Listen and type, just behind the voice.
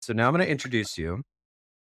So now I'm going to introduce you.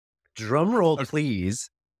 Drum roll, please.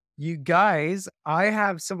 You guys, I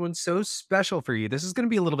have someone so special for you. This is going to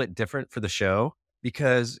be a little bit different for the show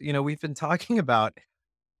because, we've been talking about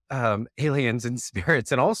aliens and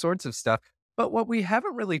spirits and all sorts of stuff. But what we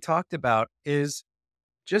haven't really talked about is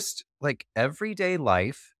just like everyday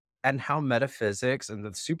life and how metaphysics and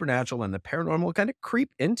the supernatural and the paranormal kind of creep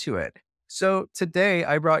into it. So today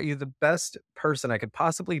I brought you the best person I could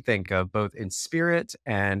possibly think of, both in spirit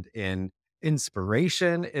and in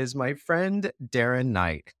inspiration, is my friend Darren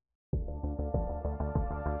Knight.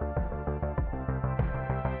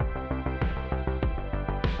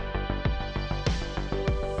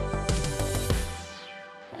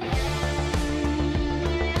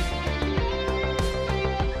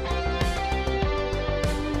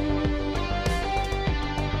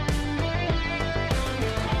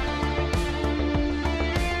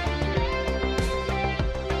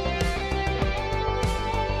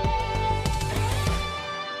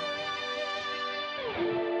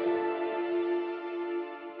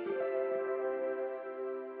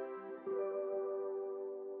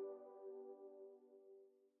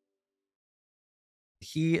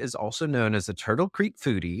 He is also known as the Turtlecreek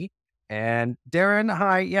Foodie. And Darren,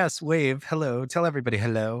 hi, yes, wave, hello, tell everybody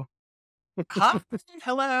hello. Hi.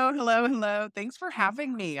 Hello, hello, hello. Thanks for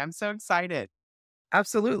having me. I'm so excited.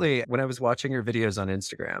 Absolutely. When I was watching your videos on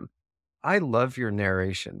Instagram, I love your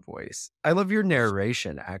narration voice. I love your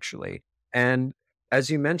narration, actually. And as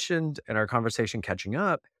you mentioned in our conversation catching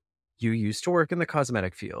up, you used to work in the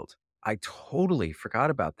cosmetic field. I totally forgot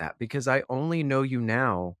about that because I only know you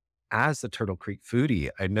now as the Turtle Creek foodie.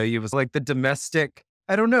 I know you as like the domestic.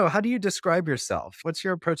 I don't know. How do you describe yourself? What's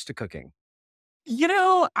your approach to cooking?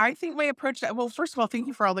 I think my approach well, first of all, thank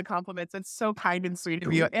you for all the compliments. It's so kind and sweet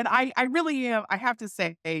of you. And I really am, I have to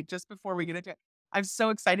say, just before we get into it, I'm so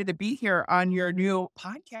excited to be here on your new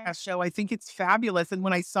podcast show. I think it's fabulous. And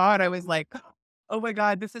when I saw it, I was like, oh my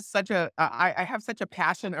God, this is I have such a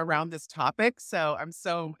passion around this topic. So I'm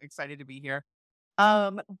so excited to be here.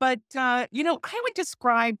 I would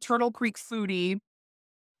describe Turtle Creek Foodie.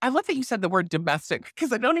 I love that you said the word domestic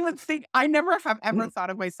because I never have ever thought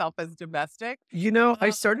of myself as domestic. I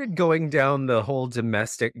Uh, started going down the whole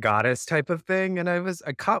domestic goddess type of thing, and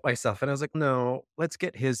I caught myself and I was like, no, let's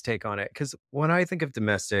get his take on it. Cause when I think of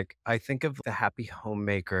domestic, I think of the happy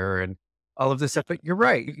homemaker and all of this stuff. But you're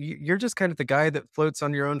right. You're just kind of the guy that floats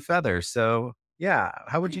on your own feather. So yeah.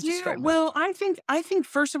 How would I you do. describe that? Well, I think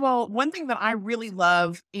first of all, one thing that I really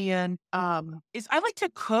love is I like to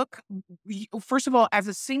cook first of all as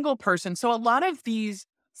a single person. So a lot of these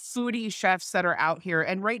foodie chefs that are out here,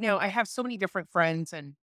 and right now I have so many different friends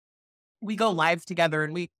and we go live together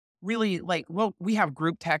and we really we have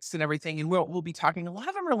group texts and everything and we'll be talking. A lot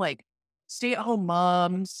of them are like stay-at-home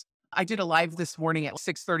moms. I did a live this morning at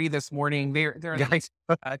 6:30 this morning. They're in the Guys,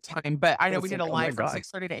 time, but I know we it's did like, a oh my live from God.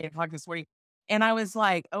 6:30 to 8 o'clock this morning. And I was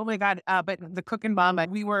like, oh my God. But the cooking mom,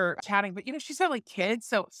 we were chatting, but she's got like kids.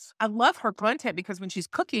 So I love her content because when she's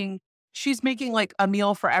cooking, she's making like a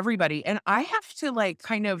meal for everybody. And I have to like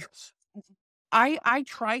kind of I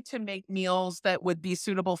try to make meals that would be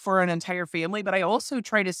suitable for an entire family, but I also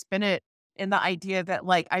try to spin it in the idea that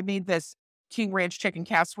like I made this King Ranch chicken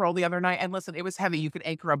casserole the other night. And listen, it was heavy. You could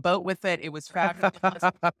anchor a boat with it. It was fabulous.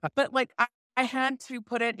 But I had to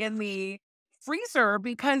put it in the freezer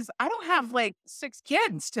because I don't have like six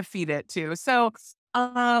kids to feed it to. So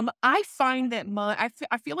I find that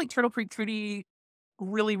I feel like Turtle Creek Foodie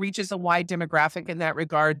really reaches a wide demographic in that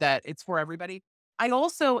regard that it's for everybody. I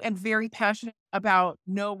also am very passionate about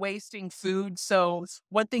no wasting food. So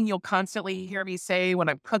one thing you'll constantly hear me say when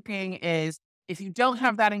I'm cooking is if you don't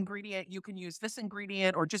have that ingredient, you can use this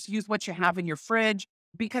ingredient or just use what you have in your fridge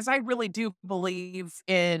because I really do believe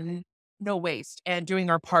in no waste and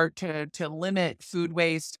doing our part to limit food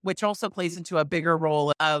waste, which also plays into a bigger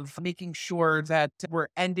role of making sure that we're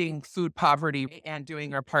ending food poverty and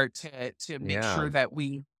doing our part to make Yeah. sure that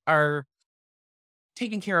we are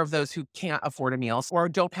taking care of those who can't afford a meal or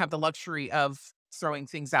don't have the luxury of throwing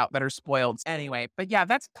things out that are spoiled anyway. But yeah,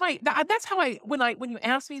 that's how when you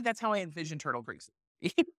ask me, that's how I envision Turtle Creek.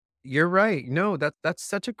 You're right. No, that's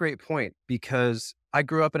such a great point because I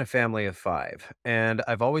grew up in a family of five and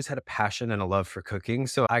I've always had a passion and a love for cooking.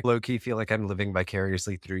 So I low key feel like I'm living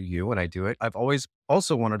vicariously through you when I do it. I've always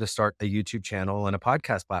also wanted to start a YouTube channel and a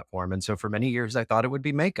podcast platform. And so for many years, I thought it would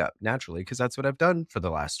be makeup naturally, because that's what I've done for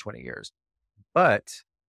the last 20 years. But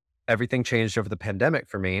everything changed over the pandemic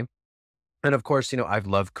for me. And of course, I've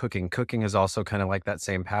loved cooking. Cooking is also kind of like that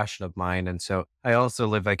same passion of mine. And so I also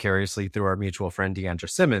live vicariously through our mutual friend, Deandra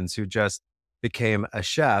Simmons, who just became a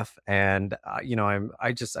chef. And, I'm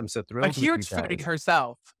so A thrilled with you huge foodie guys.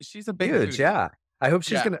 herself. She's a big Huge, foodie. yeah. I hope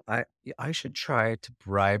she's Yeah. gonna I should try to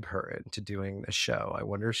bribe her into doing the show. I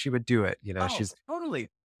wonder if she would do it. Oh, totally.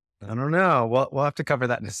 I don't know. We'll have to cover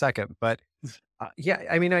that in a second, but yeah,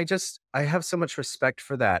 I mean, I have so much respect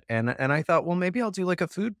for that, and I thought, well, maybe I'll do like a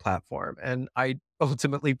food platform, and I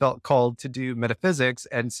ultimately felt called to do metaphysics,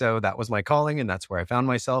 and so that was my calling, and that's where I found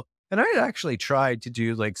myself. And I had actually tried to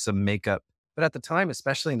do like some makeup, but at the time,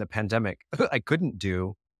 especially in the pandemic, I couldn't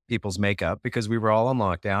do people's makeup because we were all on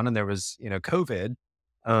lockdown and there was COVID.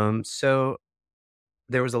 So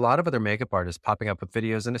there was a lot of other makeup artists popping up with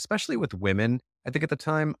videos, and especially with women. I think at the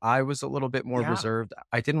time I was a little bit more Yeah. reserved.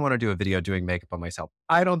 I didn't want to do a video doing makeup on myself.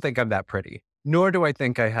 I don't think I'm that pretty, nor do I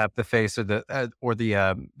think I have the face or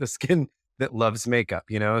the skin that loves makeup.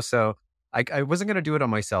 So I wasn't going to do it on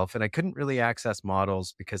myself, and I couldn't really access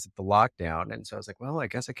models because of the lockdown. And so I was like, well, I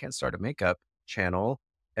guess I can't start a makeup channel.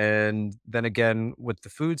 And then again, with the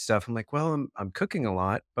food stuff, I'm like, well, I'm cooking a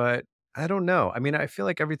lot, but I don't know. I mean, I feel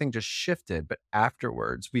like everything just shifted, but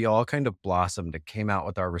afterwards, we all kind of blossomed and came out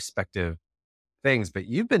with our respective things. But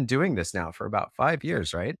you've been doing this now for about 5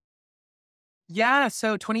 years, right? Yeah,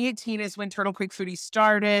 so 2018 is when Turtlecreek Foodie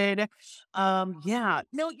started. Yeah.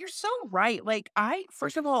 No, you're so right. Like I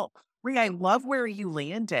first of all, Rhea, I love where you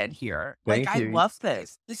landed here. Like Thank I you. love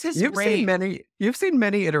this. This is You've seen great.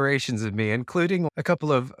 many iterations of me, including a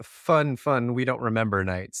couple of fun we don't remember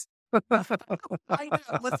nights. I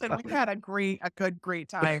know. Listen, we had a great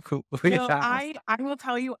time. We No, have. I will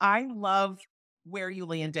tell you, I love where you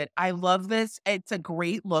landed. I love this. It's a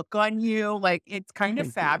great look on you. Like it's kind of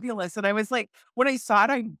Thank you. fabulous. And I was like, when I saw it,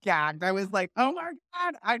 I gagged. I was like, oh my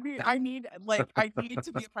God, I need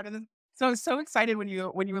to be a part of this. So I was so excited when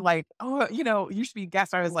you were like, oh, you should be a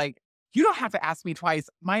guest. I was like, you don't have to ask me twice.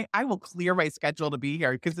 I will clear my schedule to be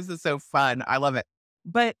here because this is so fun. I love it.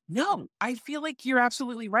 But no, I feel like you're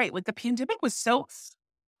absolutely right. Like the pandemic was so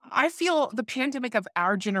I feel the pandemic of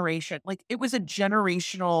our generation, like it was a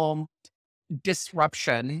generational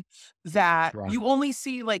disruption that Yeah. you only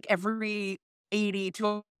see like every 80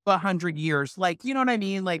 to 100 years. Like, you know what I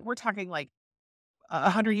mean? Like we're talking like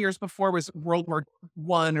 100 years before was World War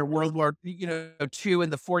One or World War, two in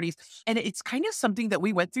the 40s. And it's kind of something that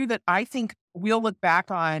we went through that I think we'll look back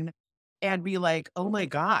on and be like, oh my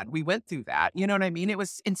God, we went through that. You know what I mean? It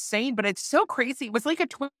was insane, but it's so crazy. It was like a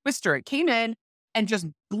twister. It came in and just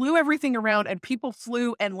blew everything around, and people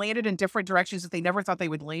flew and landed in different directions that they never thought they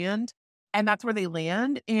would land. And that's where they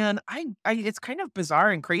land. And it's kind of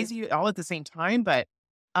bizarre and crazy all at the same time, but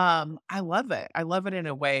I love it. I love it in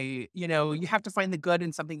a way, you have to find the good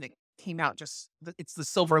in something that came out it's the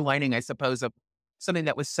silver lining, I suppose, of something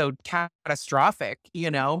that was so catastrophic.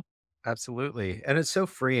 Absolutely. And it's so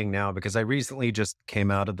freeing now because I recently just came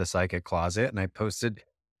out of the psychic closet and I posted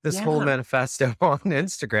this whole Yeah. manifesto on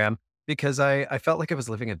Instagram because I felt like I was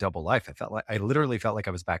living a double life. I literally felt like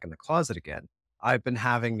I was back in the closet again. I've been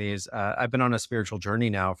on a spiritual journey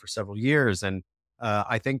now for several years. And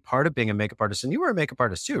I think part of being a makeup artist, and you were a makeup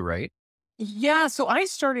artist too, right? Yeah, so I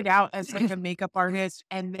started out as like a makeup artist,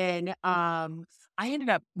 and then I ended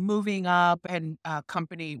up moving up and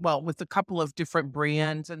company, well, with a couple of different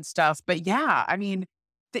brands and stuff. But yeah, I mean,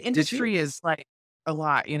 the Did you? industry is like a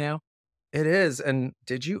lot. It is. And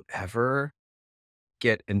did you ever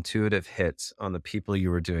get intuitive hits on the people you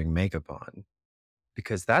were doing makeup on?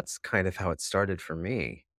 Because that's kind of how it started for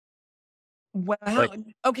me. Wow. Like,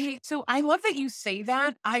 Okay, so I love that you say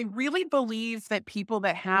that. I really believe that people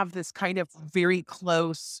that have this kind of very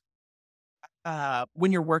close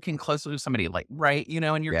when you're working closely with somebody, like, right,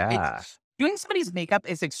 and yeah, it's doing somebody's makeup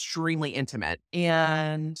is extremely intimate.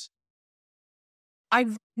 And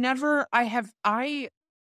I've never I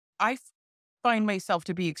find myself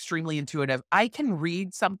to be extremely intuitive. I can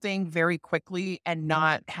read something very quickly and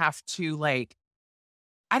not have to like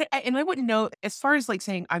and I wouldn't know as far as like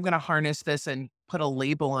saying I'm going to harness this and put a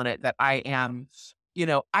label on it that I am,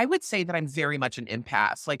 I would say that I'm very much an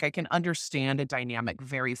empath. Like I can understand a dynamic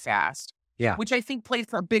very fast, yeah, which I think plays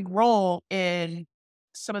a big role in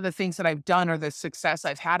some of the things that I've done or the success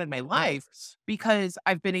I've had in my life because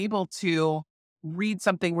I've been able to read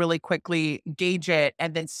something really quickly, gauge it,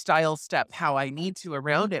 and then style step how I need to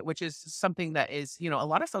around it, which is something that is, a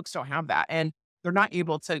lot of folks don't have that. And they're not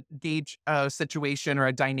able to gauge a situation or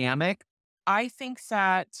a dynamic. I think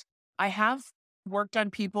that I have worked on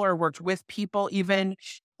people or worked with people even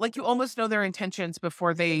like you almost know their intentions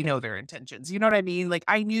before they know their intentions. You know what I mean? Like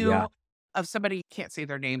I yeah. knew of somebody, can't say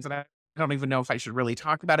their names, and I don't even know if I should really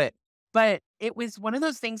talk about it. But it was one of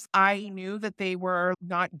those things I knew that they were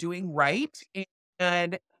not doing right.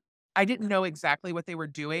 And I didn't know exactly what they were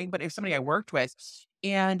doing, but it was somebody I worked with,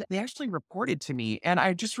 and they actually reported to me. And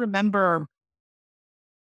I just remember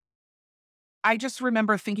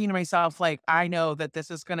thinking to myself, like, I know that this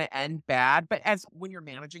is going to end bad. But as when you're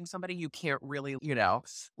managing somebody, you can't really,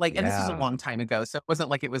 like, and this was a Yeah. long time ago. So it wasn't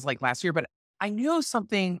like it was like last year, but I knew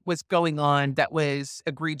something was going on that was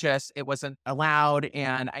egregious. It wasn't allowed.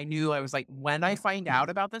 And I knew, I was like, when I find out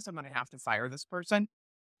about this, I'm going to have to fire this person.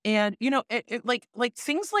 And, like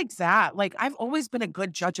things like that, like, I've always been a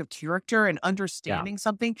good judge of character and Yeah. understanding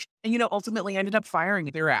something, and, ultimately ended up firing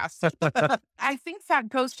their ass. I think that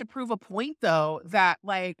goes to prove a point, though, that,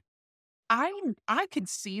 like, I could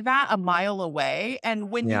see that a mile away, and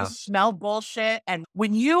when you Yeah. smell bullshit and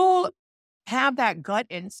when you have that gut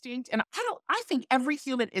instinct, and I think every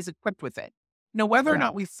human is equipped with it. Now, whether or Yeah.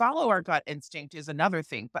 not we follow our gut instinct is another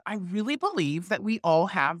thing, but I really believe that we all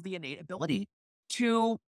have the innate ability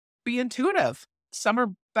to be intuitive. Some are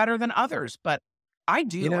better than others, but I You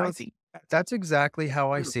do. I know, think that's that's exactly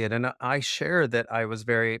how I true. see it. And I share that I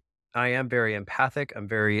am very empathic. I'm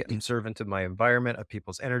very observant of my environment, of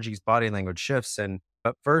people's energies, body language shifts. And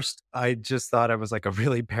at first, I just thought I was like a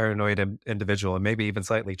really paranoid individual and maybe even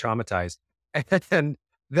slightly traumatized. And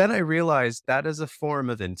then I realized that is a form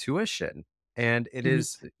of intuition. And it Mhm.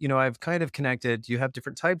 is, I've kind of connected, you have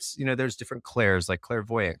different types, there's different clairs, like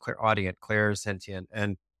clairvoyant, clairaudient, clairsentient,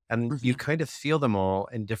 and you Mhm. kind of feel them all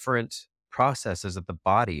in different processes of the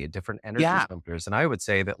body, different energy Yeah. centers. And I would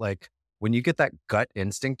say that, like, when you get that gut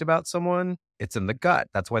instinct about someone, it's in the gut.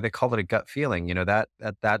 That's why they call it a gut feeling. That's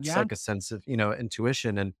Yeah. like a sense of,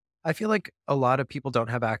 intuition. And I feel like a lot of people don't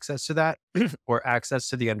have access to that or access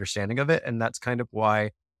to the understanding of it. And that's kind of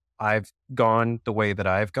why I've gone the way that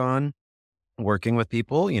I've gone working with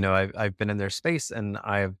people. I've been in their space, and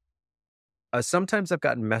sometimes I've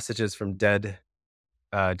gotten messages from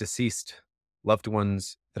deceased loved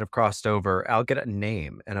ones that have crossed over. I'll get a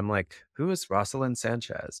name and I'm like, who is Rosalind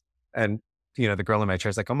Sanchez? And, the girl in my chair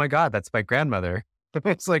is like, oh my God, that's my grandmother.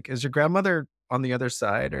 It's like, is your grandmother on the other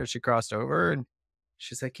side, or has she crossed over? And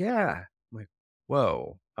she's like, yeah. I'm like,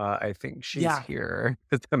 whoa, I think she's Yeah. here.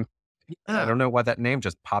 I Yeah. don't know why that name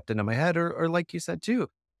just popped into my head, or like you said too,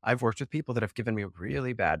 I've worked with people that have given me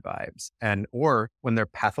really bad vibes, or when they're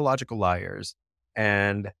pathological liars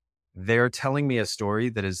and they're telling me a story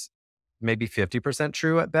that is maybe 50%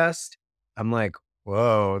 true at best. I'm like,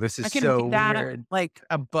 whoa, this I is can so read that weird. like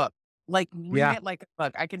a book. Like, read Yeah. it like a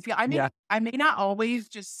book. I can feel Yeah. I may not always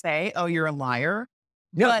just say, "Oh, you're a liar,"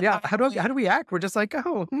 Yeah. but Yeah. I How will do we act? We're just like,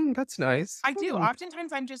 oh, that's nice. I do.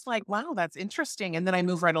 Oftentimes I'm just like, "Wow, that's interesting," and then I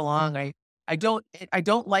move right along. I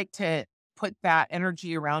don't like to put that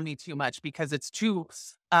energy around me too much because it's too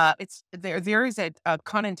it's there is a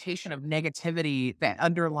connotation of negativity that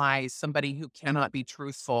underlies somebody who cannot be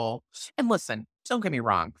truthful. And listen, don't get me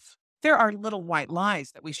wrong. There are little white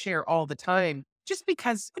lies that we share all the time just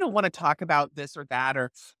because you don't want to talk about this or that, or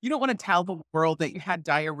you don't want to tell the world that you had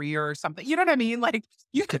diarrhea or something. You know what I mean? Like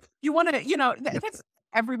you want to, that's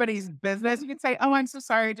everybody's business. You can say, "Oh, I'm so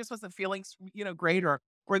sorry. I just wasn't feeling, great," or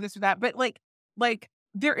this or that. But like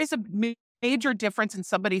there is a major difference in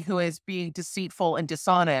somebody who is being deceitful and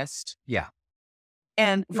dishonest Yeah.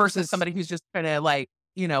 and There's versus this. somebody who's just kind of like,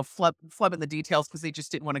 flubbing the details because they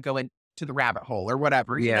just didn't want to go into the rabbit hole or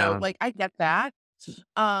whatever. Yeah. Like I get that.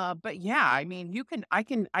 But yeah, I mean, I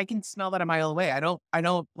can smell that a mile away. I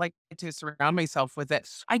don't like to surround myself with it.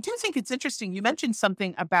 I do think it's interesting. You mentioned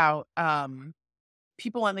something about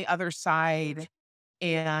people on the other side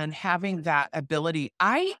and having that ability.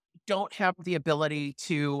 I don't have the ability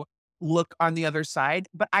to look on the other side,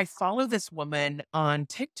 but I follow this woman on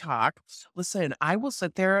TikTok. Listen, I will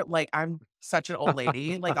sit there like I'm such an old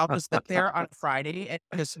lady. Like I'll just sit there on a Friday and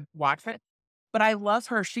just watch it. But I love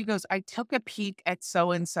her. She goes, I took a peek at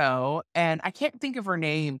so and so, and I can't think of her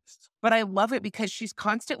name, but I love it because she's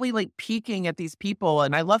constantly like peeking at these people.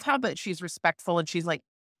 And I love how that she's respectful. And she's like,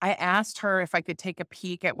 I asked her if I could take a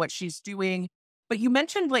peek at what she's doing. But you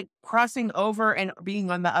mentioned like crossing over and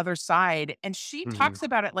being on the other side. And she Mhm. talks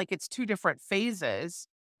about it like it's two different phases,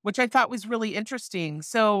 which I thought was really interesting.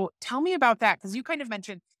 So tell me about that. Cause you kind of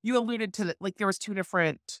mentioned, you alluded to like there was two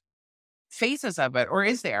different phases of it, or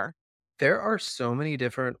is there? There are so many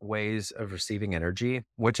different ways of receiving energy,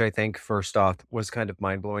 which I think first off was kind of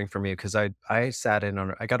mind blowing for me because I sat in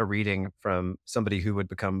on I got a reading from somebody who would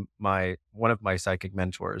become my one of my psychic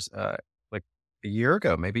mentors like a year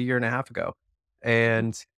ago, maybe a year and a half ago. Mhm.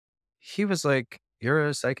 And he was like, "You're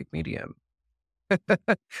a psychic medium." And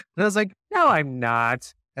I was like, "No, I'm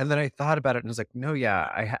not." And then I thought about it and I was like, "No,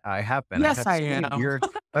 yeah, I have been. I've Yes, had I so many am. weird,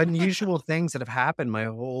 unusual things that have happened my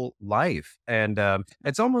whole life." And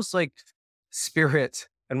it's almost like spirit.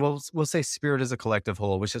 and we'll say spirit as a collective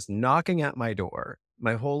whole was just knocking at my door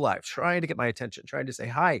my whole life, trying to get my attention, trying to say,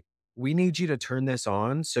 "Hi, we need you to turn this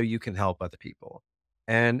on so you can help other people."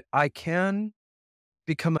 And I can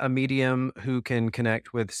become a medium who can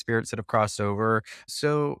connect with spirits that have crossed over.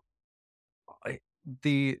 So, I,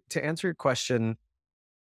 the to answer your question,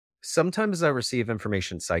 sometimes I receive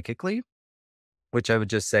information psychically, which I would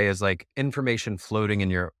just say is like information floating in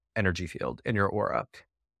your energy field, in your aura.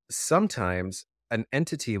 Sometimes an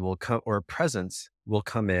entity will come or a presence will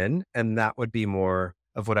come in, and that would be more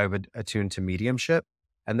of what I would attune to mediumship.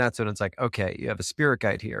 And that's when it's like, okay, you have a spirit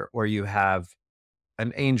guide here, or you have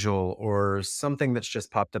an angel or something that's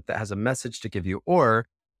just popped up that has a message to give you, or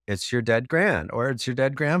it's your dead grand, or it's your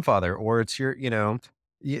dead grandfather, or it's your,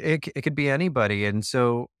 it could be anybody. And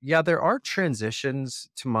so, yeah, there are transitions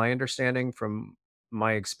to my understanding from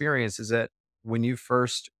my experience is that when you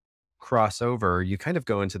first cross over, you kind of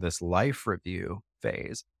go into this life review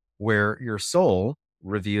phase where your soul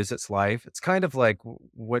reviews its life. It's kind of like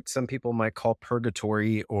what some people might call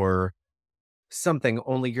purgatory or something,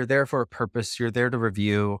 only you're there for a purpose. You're there to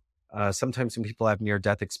review. Sometimes when people have near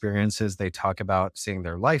death experiences, they talk about seeing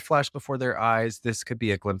their life flash before their eyes. This could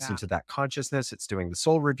be a glimpse Yeah. into that consciousness. It's doing the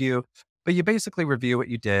soul review, but you basically review what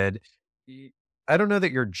you did. Y- I don't know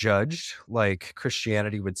that you're judged like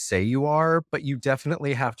Christianity would say you are, but you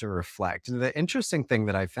definitely have to reflect. And the interesting thing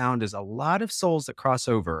that I found is a lot of souls that cross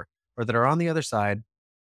over or that are on the other side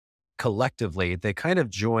collectively, they kind of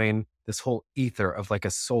join this whole ether of like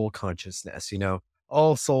a soul consciousness,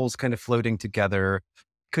 all souls kind of floating together.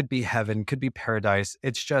 Could be heaven, could be paradise.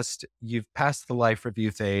 It's just you've passed the life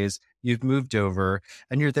review phase, you've moved over,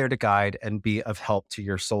 and you're there to guide and be of help to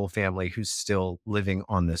your soul family who's still living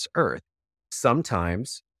on this earth.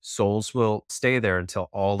 Sometimes souls will stay there until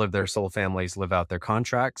all of their soul families live out their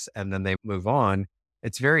contracts and then they move on.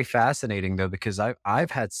 It's very fascinating though, because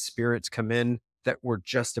I've had spirits come in that were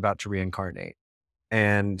just about to reincarnate.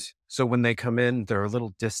 And so when they come in, they're a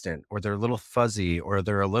little distant or they're a little fuzzy or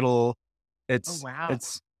they're a little, Oh, it's, wow.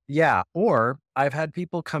 it's, yeah. Or I've had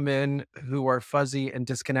people come in who are fuzzy and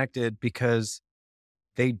disconnected because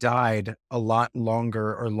they died a lot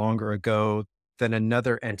longer ago than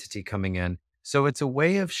another entity coming in. So it's a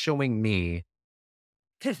way of showing me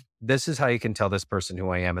this is how you can tell this person who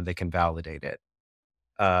I am and they can validate it.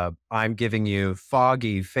 I'm giving you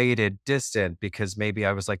foggy, faded, distant because maybe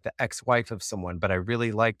I was like the ex-wife of someone, but I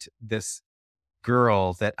really liked this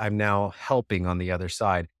girl that I'm now helping on the other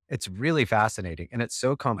side. It's really fascinating and it's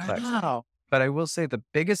so complex. Wow. But I will say the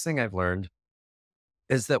biggest thing I've learned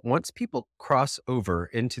is that once people cross over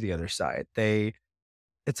into the other side,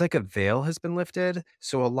 it's like a veil has been lifted.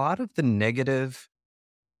 So a lot of the negative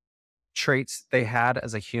traits they had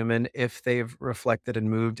as a human, if they've reflected and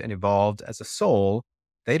moved and evolved as a soul,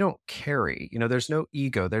 they don't carry. There's no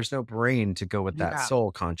ego, there's no brain to go with that Yeah.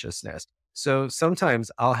 soul consciousness. So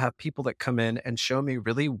sometimes I'll have people that come in and show me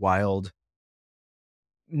really wild,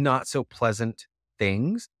 not so pleasant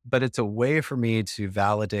things, but it's a way for me to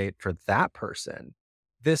validate for that person.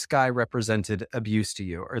 This guy represented abuse to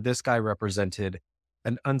you, or this guy represented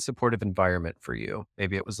an unsupportive environment for you.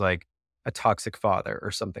 Maybe it was like a toxic father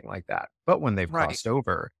or something like that. But when they've Right. crossed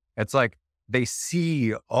over, it's like they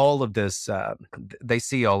see all of this, they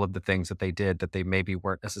see all of the things that they did that they maybe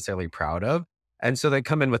weren't necessarily proud of. And so they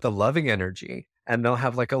come in with a loving energy and they'll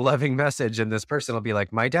have like a loving message. And this person will be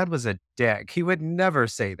like, my dad was a dick. He would never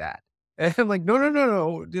say that. And I'm like, no, no, no,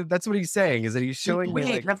 no. Dude, that's what he's saying is that he's showing me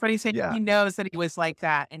Wait, like, that's what he's saying. yeah, He knows that he was like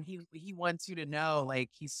that, and he wants you to know, like,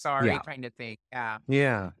 he's sorry, yeah, kind of thing. Yeah.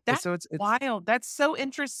 yeah. And That's so it's, wild. That's so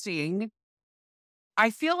interesting. I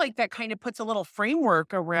feel like that kind of puts a little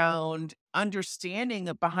framework around understanding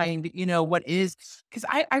behind, what is, because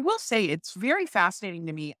I will say it's very fascinating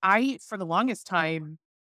to me. For the longest time,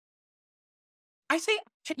 I say,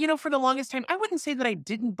 for the longest time, I wouldn't say that I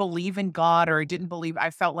didn't believe in God or I didn't believe, I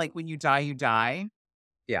felt like when you die, you die.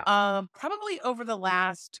 yeah, Probably over the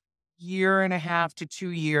last year and a half to 2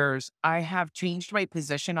 years, I have changed my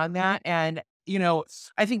position on that. And,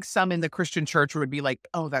 I think some in the Christian church would be like,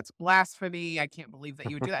 "Oh, that's blasphemy. I can't believe that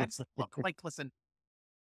you would do that." It's look, like, listen,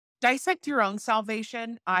 dissect your own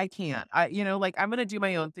salvation. I can't. Like, I'm gonna do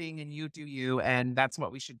my own thing and you do you, and that's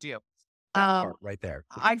what we should do. that Um, part right there.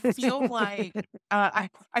 I feel like I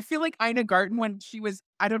feel like Ina Garten when she was,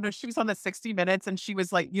 I don't know, she was on the 60 Minutes and she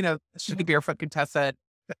was like, she's the barefoot contestant.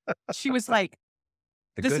 She was like,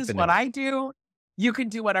 The "This good is what vanilla. I do. You can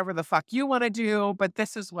do whatever the fuck you wanna do, but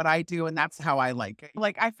this is what I do, and that's how I like it."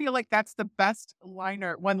 Like, I feel like that's the best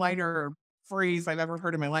one-liner phrase I've ever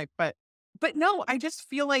heard in my life, but no, I just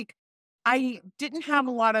feel like I didn't have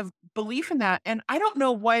a lot of belief in that, and I don't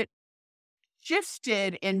know what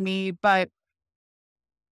shifted in me, but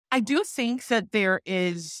I do think that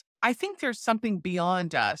I think there's something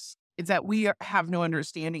beyond us that have no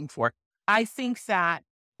understanding for. I think that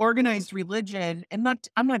organized religion, and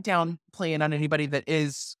I'm not downplaying on anybody that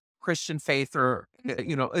is Christian faith or,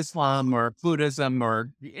 Islam or Buddhism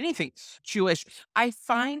or anything Jewish. I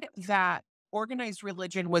find that organized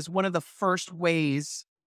religion was one of the first ways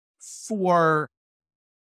for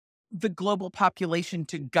the global population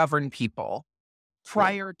to govern people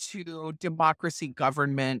prior to democracy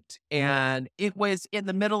government. And it was in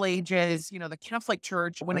the Middle Ages, the Catholic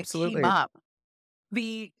Church, when it came Absolutely. up,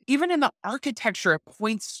 even in the architecture, it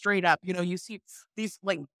points straight up. You see these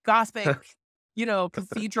like Gothic,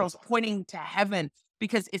 cathedrals pointing to heaven,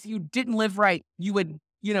 because if you didn't live right, you wouldn't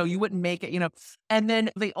make it. And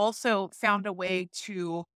then they also found a way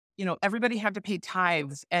to, everybody had to pay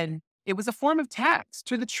tithes, and it was a form of tax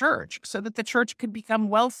to the church so that the church could become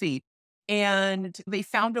wealthy. And they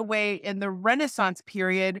found a way in the Renaissance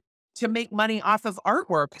period to make money off of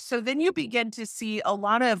artwork. So then you begin to see a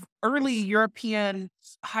lot of early European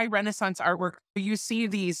high Renaissance artwork. You see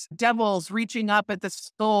these devils reaching up at the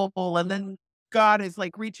soul, and then God is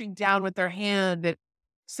like reaching down with their hand, and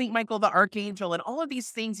Saint Michael the Archangel, and all of these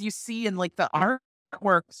things you see in like the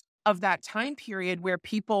artworks of that time period where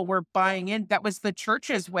people were buying in. That was the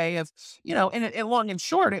church's way of, and long and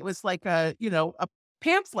short, it was like a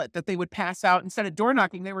pamphlet that they would pass out instead of door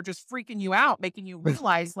knocking. They were just freaking you out, making you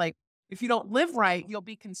realize, like, if you don't live right, you'll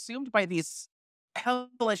be consumed by these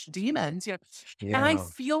hellish demons. And I Yeah.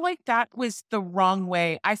 feel like that was the wrong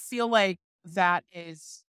way. I feel like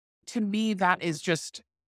to me, that is just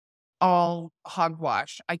all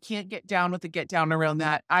hogwash. I can't get down around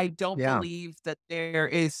that. I don't Yeah. believe that there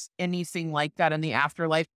is anything like that in the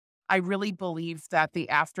afterlife. I really believe that the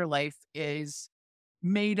afterlife is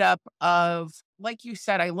made up of, like you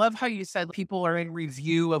said, I love how you said people are in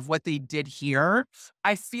review of what they did here.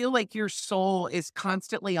 I feel like your soul is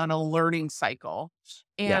constantly on a learning cycle.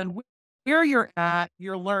 Yeah. And where you're at,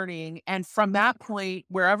 you're learning. And from that point,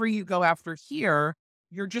 wherever you go after here,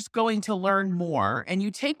 you're just going to learn more. And you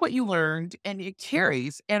take what you learned and it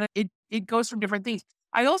carries, and it goes from different things.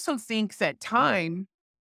 I also think that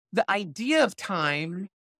the idea of time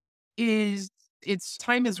is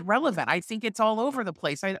time is relevant. I think it's all over the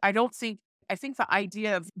place. I think the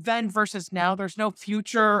idea of then versus now, there's no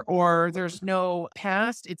future or there's no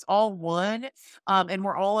past. It's all one. And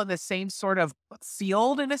we're all in the same sort of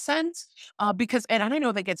field in a sense. And I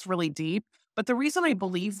know that gets really deep, but the reason I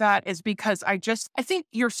believe that is because I think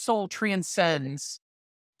your soul transcends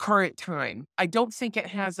current time. I don't think it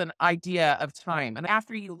has an idea of time. And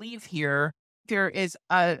after you leave here, there is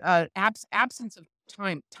a absence of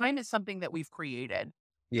time. Time is something that we've created.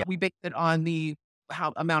 Yeah. We base it on the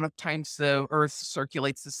how amount of times the earth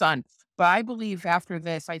circulates the sun. But I believe after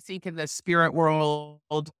this, I think in the spirit world,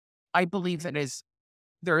 I believe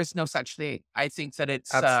there is no such thing. I think that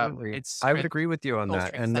Absolutely. it's I would agree with you on soul that.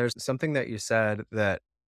 And transcend. there's something that you said that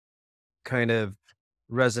kind of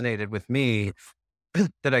resonated with me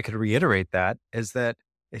that I could reiterate, that is that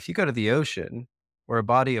if you go to the ocean or a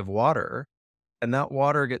body of water and that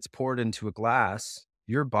water gets poured into a glass,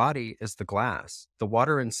 your body is the glass. The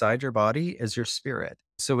water inside your body is your spirit.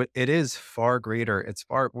 So it is far greater.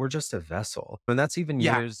 We're just a vessel. And that's even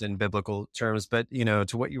Yeah. used in biblical terms. But,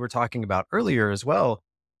 to what you were talking about earlier as well,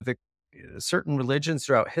 the certain religions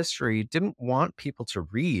throughout history didn't want people to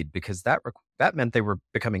read because that meant they were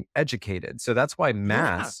becoming educated. So that's why Yeah.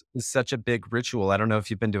 mass is such a big ritual. I don't know if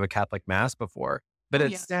you've been to a Catholic mass before, but Oh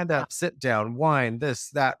it's yeah. stand Yeah. up, sit down, wine, this,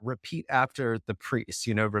 that, repeat after the priest,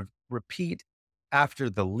 repeat after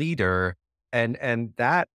the leader. And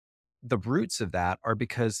that the roots of that are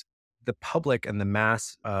because the public and the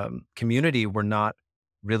mass community were not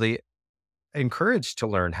really encouraged to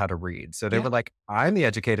learn how to read. So they were Yeah. like, I'm the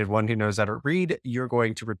educated one who knows how to read. You're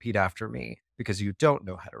going to repeat after me because you don't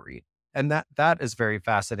know how to read. And that is very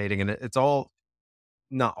fascinating. And it's all,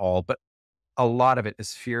 not all, but a lot of it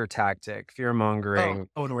is fear tactic, fear Oh, mongering,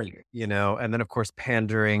 totally. and then of course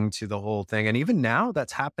pandering to the whole thing. And even now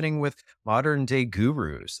that's happening with modern day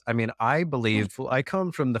gurus. I mean, I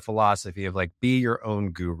come from the philosophy of like, be your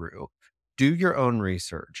own guru, do your own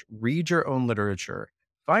research, read your own literature,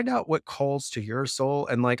 find out what calls to your soul.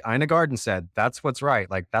 And like Ina Garden said, that's what's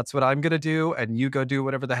right. Like, that's what I'm going to do. And you go do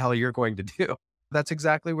whatever the hell you're going to do. That's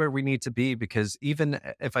exactly where we need to be, because even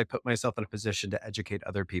if I put myself in a position to educate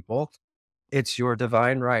other people, it's your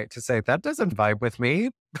divine right to say, that doesn't vibe with me.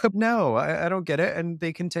 No, I don't get it. And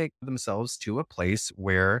they can take themselves to a place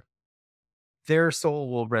where their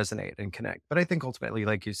soul will resonate and connect. But I think ultimately,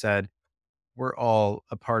 like you said, we're all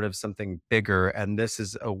a part of something bigger. And this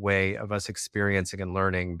is a way of us experiencing and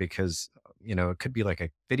learning because, it could be like a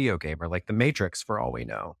video game or like the Matrix for all we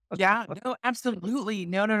know. Yeah, no, absolutely.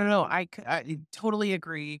 No, no, no, no. I totally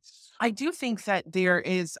agree. I do think that there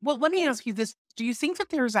is, well, let me ask you this. Do you think that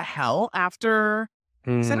there's a hell after?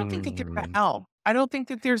 Because I don't think that there's a Hmm. hell. I don't think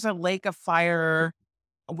that there's a lake of fire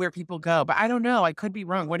where people go, but I don't know. I could be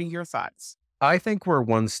wrong. What are your thoughts? I think we're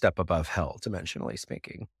one step above hell, dimensionally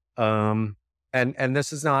speaking. Um, and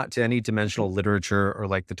this is not to any dimensional literature or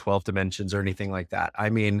like the 12 dimensions or anything like that. I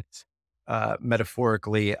mean,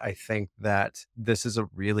 metaphorically, I think that this is a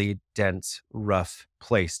really dense, rough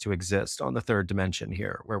place to exist on the third dimension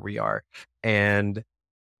here where we are. And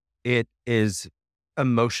it is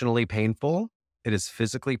emotionally painful. It is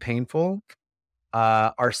physically painful.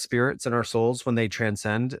 Our spirits and our souls, when they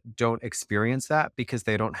transcend, don't experience that because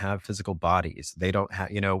they don't have physical bodies. They don't have,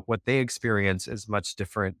 what they experience is much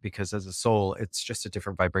different because as a soul, it's just a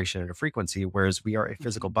different vibration and a frequency. Whereas we are a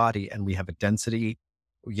physical Mhm. body and we have a density.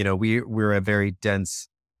 We're a very dense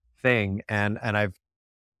thing. And I've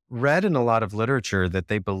read in a lot of literature that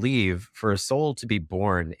they believe for a soul to be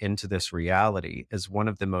born into this reality is one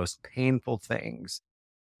of the most painful things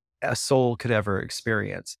a soul could ever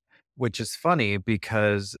experience, which is funny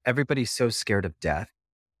because everybody's so scared of death.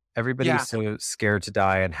 Everybody's Yeah, so scared to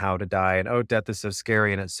die and how to die. And oh, death is so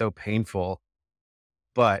scary and it's so painful.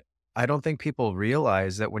 But I don't think people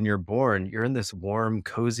realize that when you're born, you're in this warm,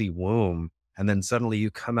 cozy womb. And then suddenly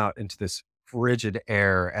you come out into this frigid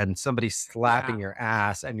air and somebody's yeah. slapping your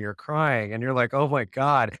ass and you're crying and you're like, oh my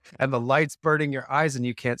God. And the light's burning your eyes and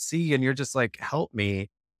you can't see. And you're just like, help me.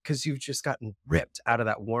 Cause you've just gotten ripped out of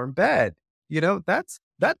that warm bed. That's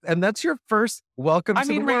that. And that's your first welcome I to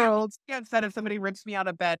the mean, reality world. is that if somebody rips me out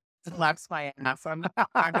of bed and slaps my ass, I'm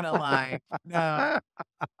not gonna lie. No,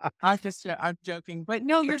 I'm joking, but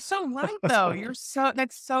no, you're so right though.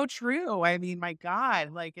 That's so true. I mean, my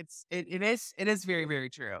God, like it is very, very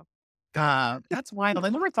true. That's wild. I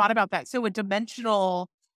never thought about that. So a dimensional,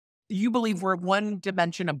 you believe we're one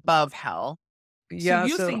dimension above hell. So Yeah.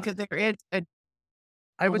 you So think that there is a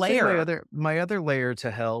I would say my layer. other layer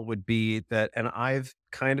to hell would be that, and I've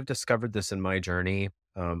kind of discovered this in my journey.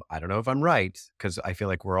 I don't know if I'm right because I feel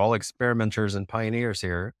like we're all experimenters and pioneers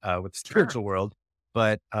here with the Sure. spiritual world,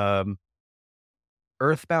 but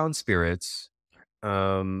earthbound spirits,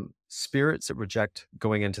 spirits that reject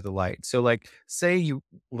going into the light. So, like, say you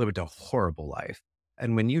lived a horrible life,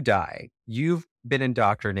 and when you die, you've been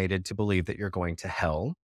indoctrinated to believe that you're going to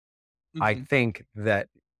hell. I Mhm. think that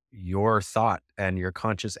your thought and your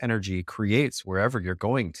conscious energy creates wherever you're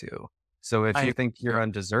going to. So if I you agree think you're too.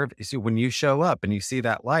 undeserved, you see, when you show up and you see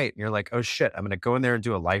that light and you're like, oh shit, I'm going to go in there and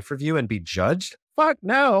do a life review and be judged. Fuck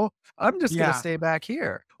no, I'm just going to Yeah. stay back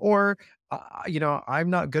here. Or, I'm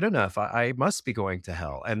not good enough. I must be going to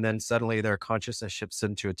hell. And then suddenly their consciousness shifts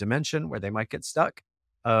into a dimension where they might get stuck.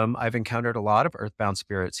 I've encountered a lot of earthbound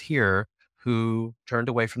spirits here who turned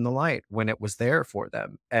away from the light when it was there for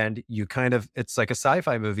them. And you kind of, it's like a sci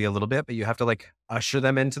fi movie a little bit, but you have to like usher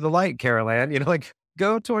them into the light, Carol Ann, like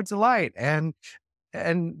go towards the light. And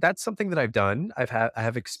that's something that I've done. I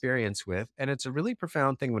have experience with, and it's a really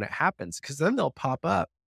profound thing when it happens because then they'll pop up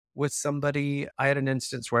with somebody. I had an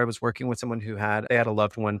instance where I was working with someone they had a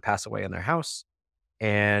loved one pass away in their house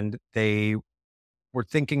and they were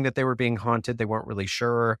thinking that they were being haunted. They weren't really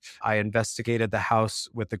sure. I investigated the house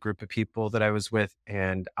with a group of people that I was with,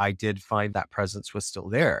 and I did find that presence was still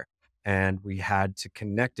there. And we had to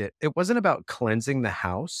connect it. It wasn't about cleansing the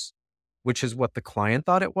house, which is what the client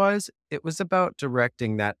thought it was. It was about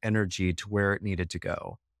directing that energy to where it needed to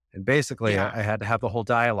go. And basically, Yeah. I had to have the whole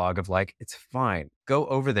dialogue of like, it's fine. Go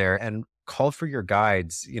over there and call for your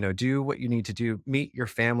guides, do what you need to do, meet your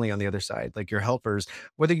family on the other side, like your helpers,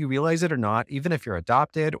 whether you realize it or not, even if you're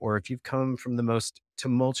adopted or if you've come from the most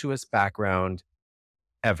tumultuous background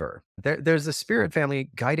ever. There's a spirit family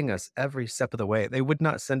guiding us every step of the way. They would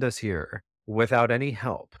not send us here without any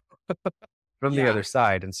help from the Yeah. other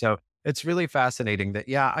side. And so it's really fascinating that,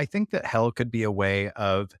 yeah, I think that hell could be a way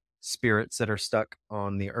of spirits that are stuck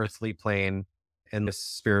on the earthly plane in this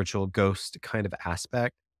spiritual ghost kind of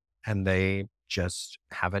aspect. And they just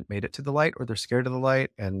haven't made it to the light or they're scared of the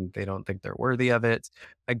light and they don't think they're worthy of it.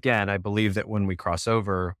 Again, I believe that when we cross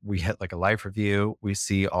over, we hit like a life review, we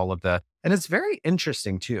see all of and it's very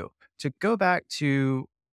interesting too, to go back to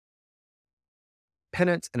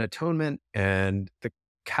penance and atonement and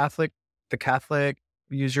Catholic, the Catholic,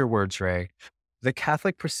 use your words, Ray, the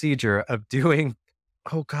Catholic procedure of doing,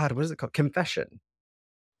 oh God, what is it called? Confession.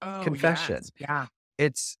 Oh, Confession. yes. Yeah.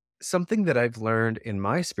 It's something that I've learned in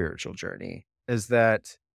my spiritual journey is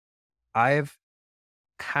that I've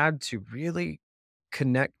had to really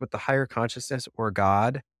connect with the higher consciousness or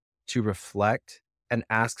God to reflect and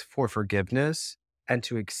ask for forgiveness and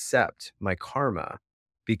to accept my karma.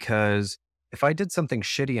 Because if I did something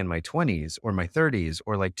shitty in my 20s or my 30s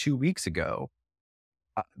or like 2 weeks ago,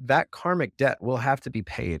 that karmic debt will have to be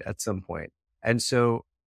paid at some point. And so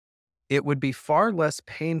it would be far less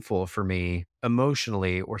painful for me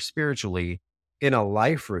emotionally or spiritually in a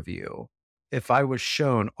life review if I was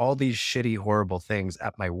shown all these shitty, horrible things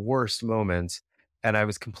at my worst moments and I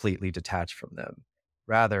was completely detached from them.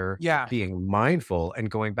 Rather, Yeah. being mindful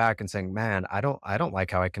and going back and saying, man, I don't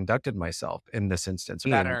like how I conducted myself in this instance.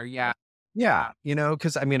 Better. Yeah. Yeah, Yeah.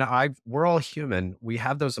 because I mean, we're all human. We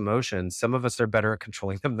have those emotions. Some of us are better at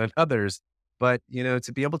controlling them than others. But,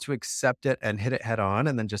 to be able to accept it and hit it head on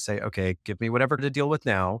and then just say, okay, give me whatever to deal with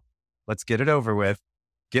now. Let's get it over with.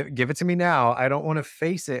 Give it to me now. I don't want to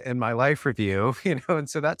face it in my life review, And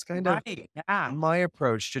so that's kind of Right. Yeah. my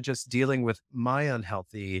approach to just dealing with my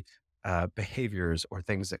unhealthy behaviors or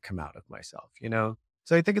things that come out of myself.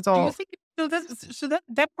 So I think it's Do you all, think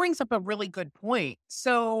that brings up a really good point.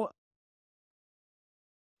 So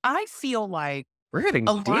I feel like we're a getting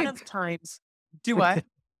lot deep. of times do what?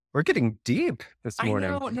 We're getting deep this I know.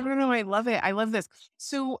 morning. No, no, no. I love it. I love this.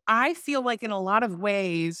 So I feel like in a lot of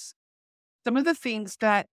ways, some of the things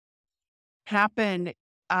that happen,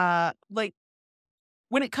 like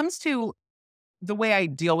when it comes to the way I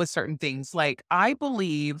deal with certain things, like I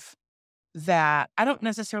believe that I don't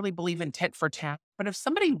necessarily believe in tit for tat, but if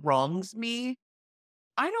somebody wrongs me,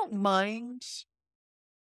 I don't mind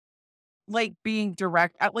like being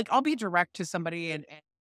direct. Like I'll be direct to somebody and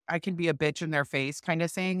I can be a bitch in their face kind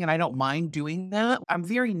of thing. And I don't mind doing that. I'm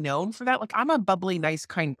very known for that. Like I'm a bubbly, nice,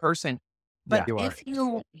 kind person. But Yeah, you are. if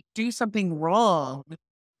you do something wrong,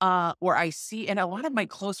 or I see, and a lot of my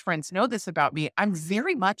close friends know this about me, I'm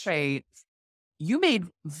very much you made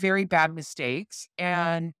very bad mistakes.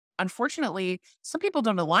 And unfortunately, some people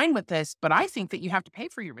don't align with this, but I think that you have to pay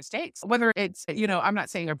for your mistakes. Whether it's, I'm not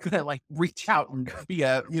saying I'm going to like reach out and be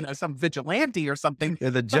some vigilante or something, You're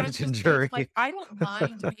the but I'm judge and just saying, like, jury. I don't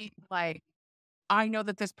mind being like, I know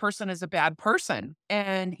that this person is a bad person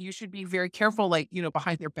and you should be very careful, like,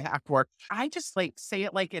 behind their back, or I just like say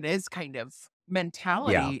it like it is kind of Yeah,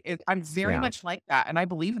 mentality. I'm very yeah, much like that. And I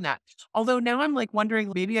believe in that. Although now I'm like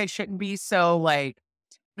wondering, maybe I shouldn't be so like,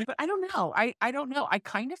 but I don't know. I don't know. I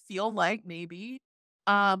kind of feel like maybe,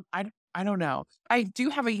 I don't know. I do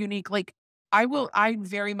have a unique, like, I'm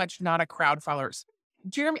very much not a crowd follower.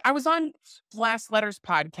 Jeremy, I was on Last Letters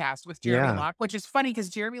podcast with Jeremy yeah. Locke, which is funny because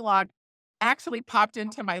Jeremy Locke actually popped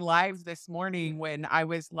into my live this morning when I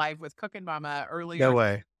was live with Cookin' Mama No earlier this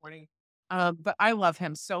way. morning. But I love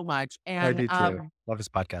him so much. I And do too. Love his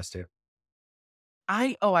podcast too.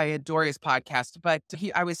 I adore his podcast, but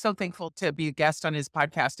I was so thankful to be a guest on his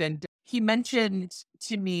podcast. And he mentioned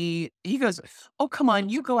to me, he goes, "Oh, come on,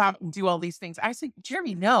 you go out and do all these things." I said,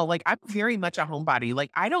 "Jeremy, no, like I'm very much a homebody.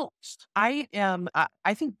 Like I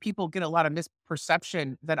think people get a lot of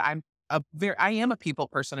misperception that I am a people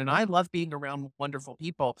person and I love being around wonderful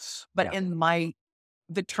people. But Yeah.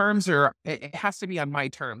 the terms are, it has to be on my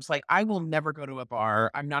terms. Like I will never go to a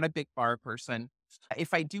bar. I'm not a big bar person.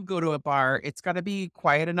 If I do go to a bar, it's got to be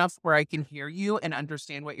quiet enough where I can hear you and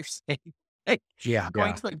understand what you're saying. Like, Yeah. going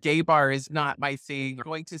Yeah. to a gay bar is not my thing. Or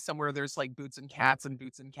going to somewhere there's like boots and cats and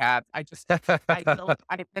boots and cats. I don't,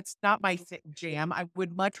 that's not my jam. I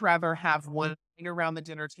would much rather have one around the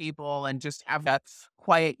dinner table and just have that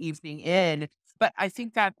quiet evening in. But I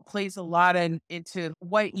think that plays a lot into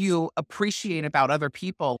what you appreciate about other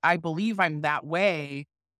people. I believe I'm that way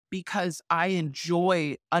because I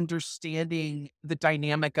enjoy understanding the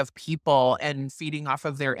dynamic of people and feeding off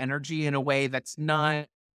of their energy in a way that's not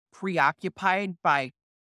preoccupied by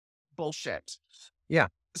bullshit. Yeah.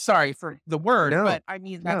 Sorry for the word, No, but I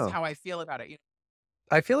mean, that's no. how I feel about it.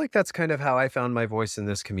 I feel like that's kind of how I found my voice in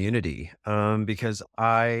this community, because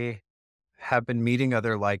I have been meeting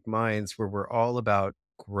other like minds where we're all about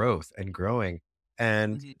growth and growing.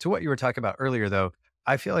 And Mhm. to what you were talking about earlier, though,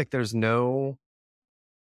 I feel like there's nothing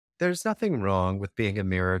wrong with being a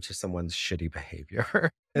mirror to someone's shitty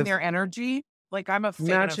behavior. If Their energy, like I'm a fan of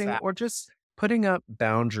matching that. or just putting up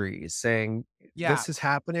boundaries, saying, Yeah. this is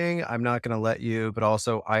happening. I'm not going to let you, but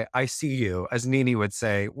also I see you, as Nini would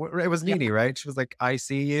say. It was Yeah. Nini, right? She was like, I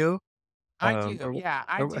see you. I do. Or, Yeah,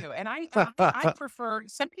 I or do. And I prefer,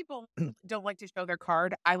 some people don't like to show their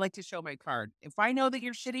card. I like to show my card. If I know that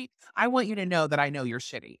you're shitty, I want you to know that I know you're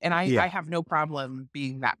shitty. And I yeah, have no problem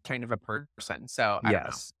being that kind of a person. So I don't know.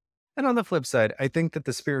 yes. And on the flip side, I think that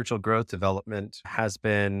the spiritual growth development has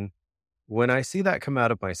been when I see that come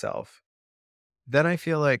out of myself, then I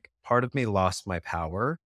feel like part of me lost my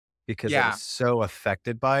power because I was Yeah. so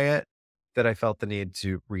affected by it that I felt the need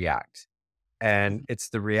to react. And Mhm. it's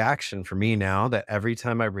the reaction for me now that every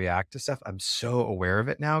time I react to stuff, I'm so aware of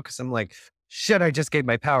it now because I'm like, shit, I just gave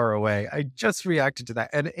my power away. I just reacted to that.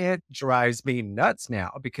 And it drives me nuts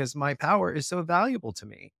now because my power is so valuable to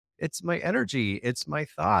me. It's my energy, it's my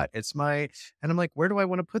thought, and I'm like, where do I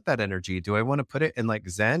want to put that energy? Do I want to put it in like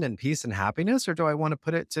Zen and peace and happiness, or do I want to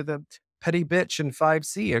put it to the petty bitch in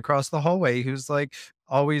 5C across the hallway who's like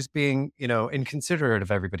always being, inconsiderate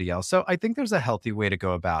of everybody else? So I think there's a healthy way to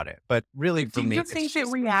go about it. But really Do for you me, think it's that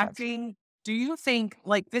just reaction. reacting do you think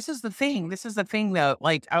like this is the thing though,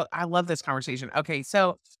 like I love this conversation. Okay,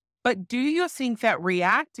 so but do you think that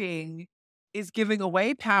reacting is giving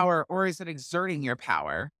away power or is it exerting your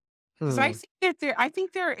power? Because Hmm. I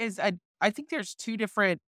think there is a I think there's two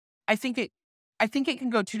different I think it I think it can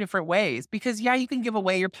go two different ways because yeah, you can give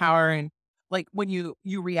away your power and like when you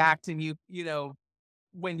react and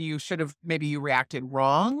when you should have maybe you reacted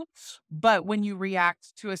wrong, but when you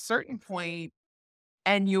react to a certain point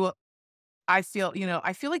and I feel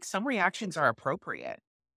like some reactions are appropriate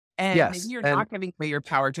and maybe Yes. you're And not giving away your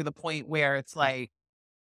power to the point where it's like,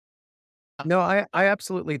 no, I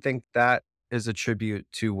absolutely think that is a tribute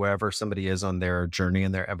to wherever somebody is on their journey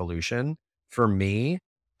and their evolution. For me,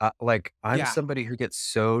 like I'm yeah, somebody who gets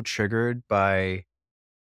so triggered by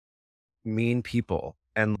mean people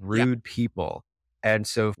and yeah, rude people. And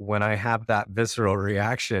so when I have that visceral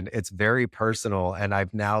reaction, it's very personal. And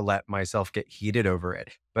I've now let myself get heated over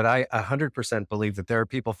it. But I 100% believe that there are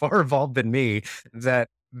people far involved than me that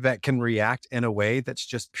can react in a way that's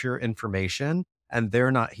just pure information. And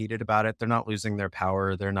they're not heated about it. They're not losing their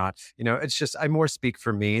power. They're not, it's just, I more speak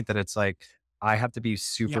for me that it's like, I have to be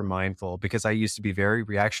yeah, super mindful because I used to be very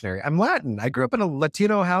reactionary. I'm Latin. I grew up in a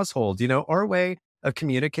Latino household. Our way of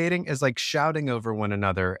communicating is like shouting over one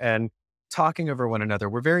another and talking over one another.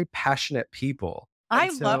 We're very passionate people. I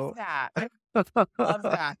And love so that. Love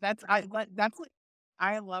that. That's like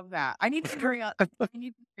I love that. I need to marry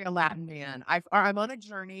a Latin man. I'm on a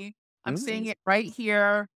journey. I'm saying mm, it right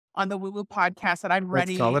here on the Woo Woo podcast that I'm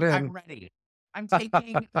let's call ready. it I'm in. ready. I'm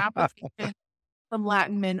taking applications from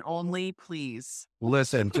Latin men only, please.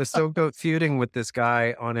 Listen, just don't go feuding with this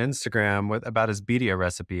guy on Instagram about his birria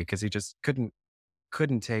recipe because he just couldn't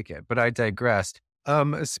take it. But I digressed.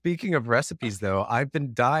 Speaking of recipes though, I've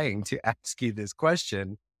been dying to ask you this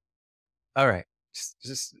question. All right,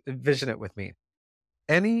 just envision it with me.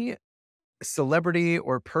 Any celebrity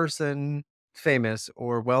or person, famous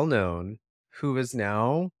or well known, who is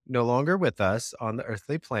now no longer with us on the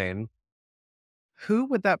earthly plane, who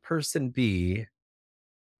would that person be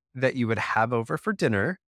that you would have over for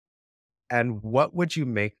dinner? And what would you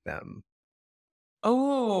make them?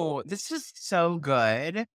 Oh, this is so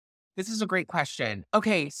good. This is a great question.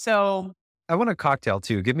 Okay, so I want a cocktail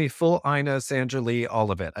too. Give me full Ina, Sandra Lee,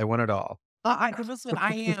 all of it. I want it all. listen,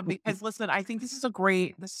 I am because listen, I think this is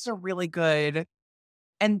a really good,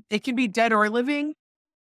 and it can be dead or living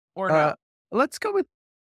or Uh, no. let's go with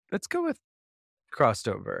let's go with crossed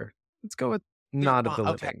over. Let's go with They're not of gone.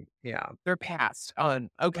 the Okay, living. Yeah. they're passed on.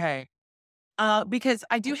 Okay, because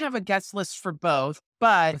I do have a guest list for both,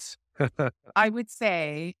 but I would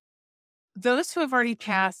say those who have already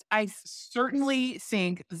passed, I certainly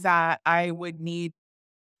think that I would need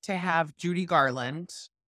to have Judy Garland.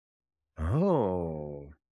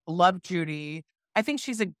 Oh, Love Judy. I think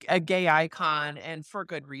she's a gay icon and for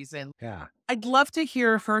good reason. yeah. I'd love to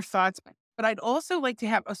hear her thoughts, but I'd also like to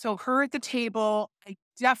have so her at the table. I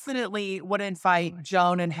definitely would invite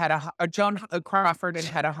Joan Crawford and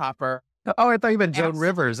Hedda Hopper. Oh, I thought you meant Joan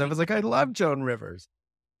Rivers. I Absolutely. was like, I love Joan Rivers.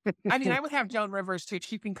 I mean, I would have Joan Rivers too.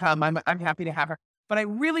 She can come. I'm happy to have her. But I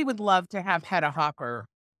really would love to have Hedda Hopper.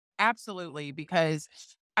 Absolutely, because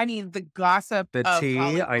I mean the gossip The of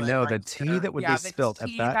tea, I Hollywood know the right tea there. that would be Yeah, the spilt at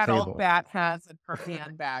tea that that old table. bat has in her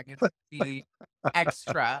handbag is the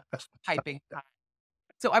extra piping hot.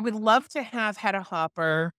 So I would love to have Hedda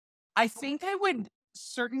Hopper. I think I would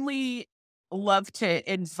certainly love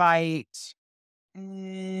to invite.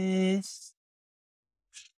 mm,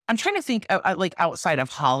 I'm trying to think, like outside of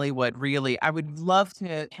Hollywood. Really, I would love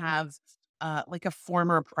to have like a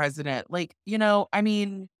former president. Like I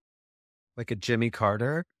mean, Like a Jimmy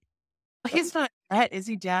Carter. he's not dead. Is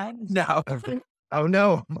he dead? No. Oh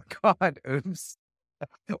no. Oh my God. Oops.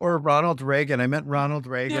 Or Ronald Reagan. I meant Ronald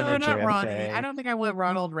Reagan or No, not Ronnie. I JFK. don't think I want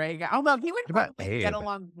Ronald Reagan. Although he would What about probably get Abe?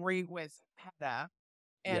 along great with Hedda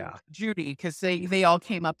and Yeah, Judy because they all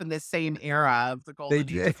came up in the same era of the they golden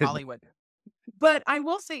age of did. Hollywood. But I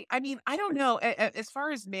will say, I mean, I don't know. As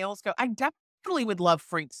far as males go, I definitely would love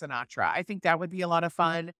Frank Sinatra. I think that would be a lot of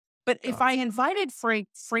fun. But if Oh, I invited Frank,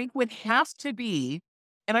 Frank would have to be,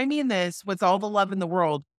 and I mean this with all the love in the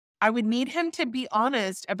world, I would need him to be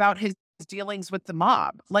honest about his dealings with the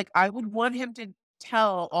mob. Like, I would want him to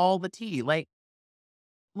tell all the tea. Like,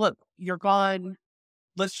 look, you're gone.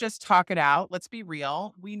 Let's just talk it out. Let's be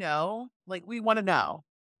real. We know, like, we want to know.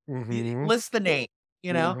 mhm, List the name,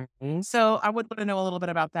 you know? mhm. So I would want to know a little bit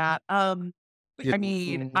about that. Yeah, I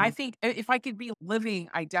mean, I mhm. think if I could be living,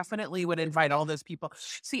 I definitely would invite all those people.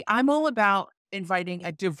 See, I'm all about inviting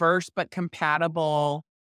a diverse but compatible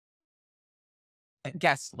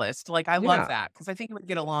guest list. Like, I love Yeah. that because I think we would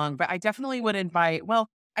get along. But I definitely would invite. Well,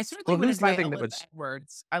 I certainly Well, would who's invite living that would Alyssa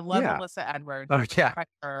Edwards. I love yeah. Alyssa Edwards. Oh, yeah, Invite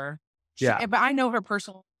her. yeah, But I know her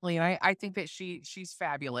personally, and I think that she's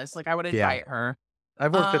fabulous. Like, I would yeah. invite her.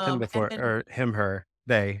 I've worked with him And before, then or him, her,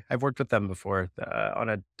 they. I've worked with them before, on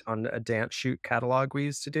a dance shoot catalog we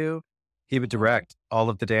used to do. He would oh, direct all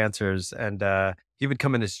of the dancers, and, he would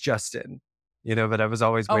come in as Justin, but I was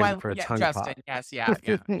always oh, waiting I for a yeah, tongue Justin. pop. Yes, yeah,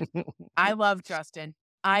 yeah. I love Justin.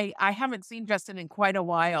 I haven't seen Justin in quite a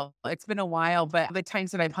while. It's been a while, but the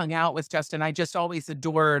times that I've hung out with Justin, I just always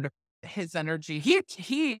adored his energy.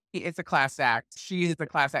 He is a class act. She is a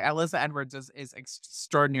class act. Alyssa Edwards is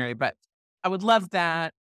extraordinary, but I would love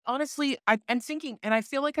that. Honestly, I'm thinking, and I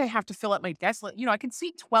feel like I have to fill up my guest list. I can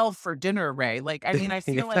see 12 for dinner, Ray. Like, I mean, I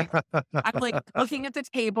feel like I'm like looking at the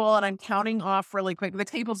table and I'm counting off really quick. The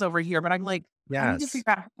table's over here, but I'm like, I need to Yes.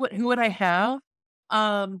 figure out who would I have?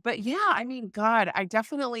 But yeah, I mean, God,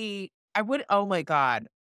 I would, oh my God,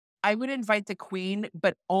 I would invite the queen,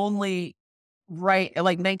 but only right,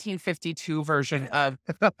 like 1952 version of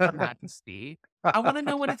Her Majesty. I want to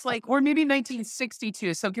know what it's like, or maybe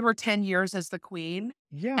 1962. So give her 10 years as the queen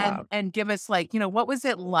Yeah, and give us like, what was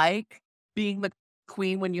it like being the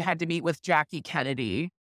queen when you had to meet with Jackie Kennedy?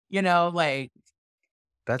 Like,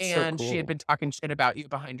 that's so and she had cool. been talking shit about you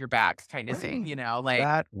behind your back kind of thing, Right. like,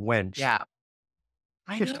 That wench. yeah,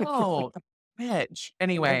 I know. The bitch.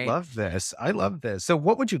 Anyway. I love this. So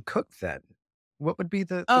what would you cook then? What would be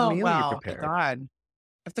the Oh, meal you well, my prepare? God.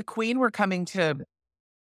 If the queen were coming to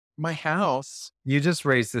my house, You just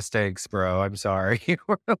raised the stakes, bro. I'm sorry. You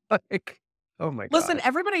were like, oh my listen, gosh,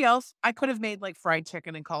 everybody else, I could have made like fried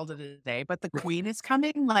chicken and called it a day, but the queen is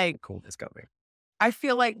coming. Like, the coolness coming. I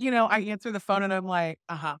feel like, I answer the phone and I'm like,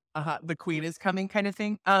 the queen is coming kind of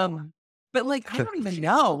thing. But like, I don't even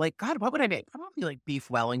know. Like, God, what would I make? Probably like beef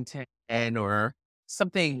Wellington or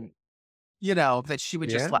something, that she would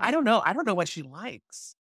just Yeah. like. I don't know. I don't know what she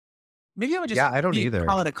likes. Maybe I would just Yeah, I don't either.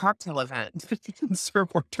 call it a cocktail event and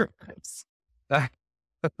serve hors d'oeuvres.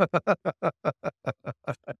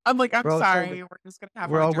 I'm like, "I'm We're all trying to sorry, we're just gonna have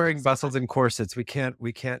we're hors all wearing d'oeuvres bustles tonight." and corsets. We can't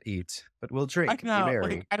eat, but we'll I drink and be know,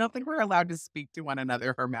 like, merry. I don't think we're allowed to speak to one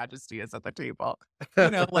another. Her Majesty is at the table.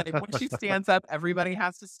 Like, when she stands up, everybody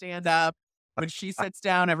has to stand up. When she sits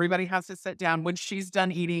down, everybody has to sit down. When she's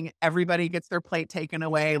done eating, everybody gets their plate taken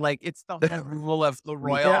away. Like, it's the whole rule of the Yeah.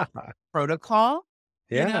 royal protocol.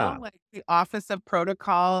 Yeah. Like, the Office of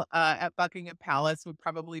Protocol, at Buckingham Palace would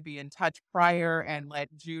probably be in touch prior and let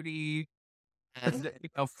Judy and,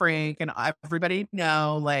 Frank and everybody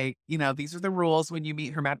know, like, these are the rules when you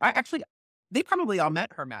meet Her Majesty. Actually, they probably all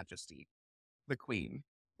met Her Majesty, the Queen.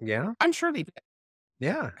 Yeah. I'm sure they did.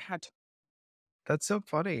 Yeah. Had to That's so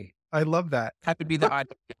funny. I love that. had to be the odd,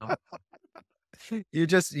 You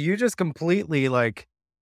just completely like,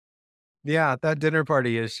 yeah, that dinner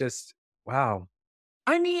party is just wow,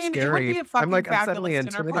 I mean, it would scary. be a fucking I'm suddenly fabulous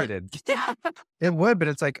dinner party. intimidated. It would, but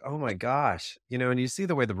it's like, oh my gosh, and you see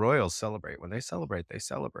the way the royals celebrate. When they celebrate, they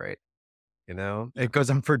celebrate. Yeah. It goes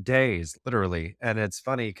on for days, literally. And it's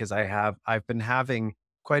funny because I've been having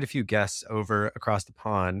quite a few guests over across the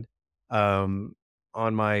pond um,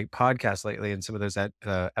 on my podcast lately, and some of those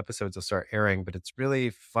episodes will start airing. But it's really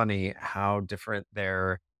funny how different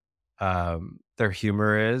their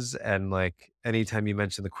humor is. And like anytime you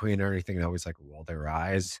mention the queen or anything, they always like roll their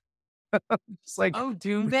eyes. It's like Oh,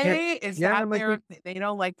 do we can't. they? Is Yeah, that I'm like we. they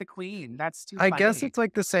don't like the Queen? That's too I guess funny. it's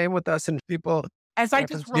like the same with us and people As I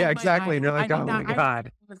just reference. Yeah, rolled my exactly. eyes, And you're I like, did oh my not. I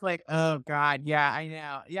god. was like, "Oh God, yeah, I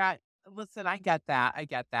know, yeah." Listen, I get that. I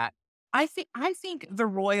get that. I think the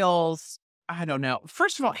royals. I don't know.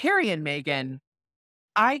 First of all, Harry and Meghan.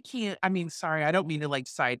 I can't. I mean, sorry, I don't mean to like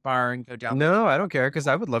sidebar and go down No, I don't care because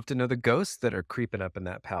I would love to know the ghosts that are creeping up in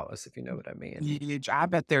that palace, if you know what I mean. huge. I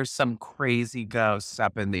bet there's some crazy ghosts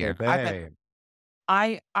up in Oh, there. I bet. babe.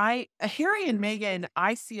 Harry and Meghan.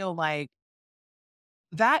 I feel like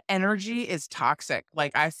that energy is toxic.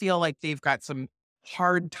 Like, I feel like they've got some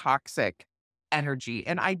hard toxic energy,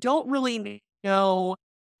 and I don't really know.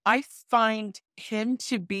 I find him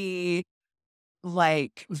to be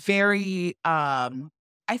like very,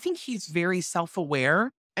 I think he's very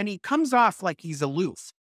self-aware and he comes off like he's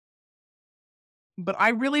aloof. But I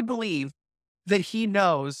really believe that he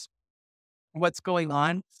knows what's going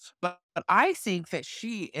on. But I think that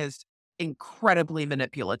she is incredibly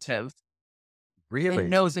manipulative and Really?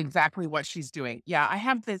 knows exactly what she's doing. Yeah, I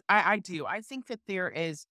have this. I do. I think that there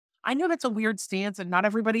is, I know that's a weird stance and not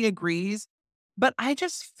everybody agrees, but I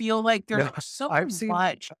just feel like there's No, so I've seen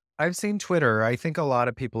much. I've seen Twitter. I think a lot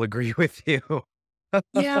of people agree with you.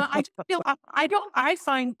 Yeah, I just feel I don't I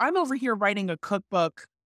find I'm over here writing a cookbook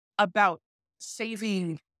about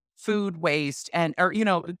saving food waste and or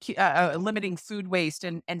limiting food waste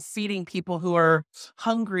and feeding people who are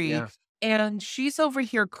hungry. Yeah. And she's over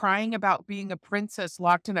here crying about being a princess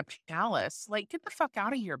locked in a palace. Like, get the fuck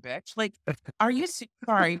out of here, bitch. Like, are you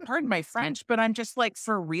sorry, pardon my French, but I'm just like,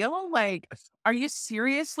 for real? Like, are you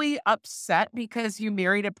seriously upset because you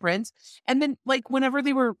married a prince? And then, like, whenever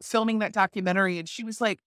they were filming that documentary, and she was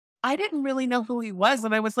like, I didn't really know who he was.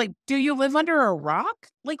 And I was like, do you live under a rock?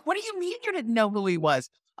 Like, what do you mean you didn't know who he was?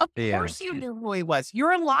 Of Yeah. course you knew who he was.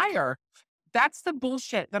 You're a liar. That's the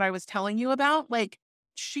bullshit that I was telling you about. Like,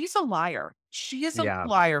 she's a liar. She is a Yeah.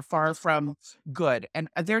 liar far from good. And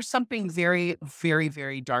there's something very, very,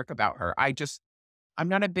 very dark about her. I'm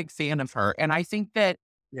not a big fan of her. And I think that,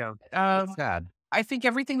 Yeah. It's um, sad. I think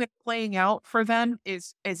everything that's playing out for them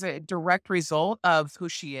is a direct result of who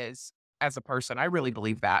she is as a person. I really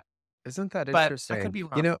believe that, Isn't that but I could interesting? be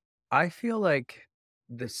wrong. I feel like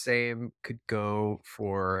the same could go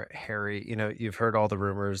for Harry. You've heard all the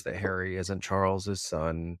rumors that Harry isn't Charles's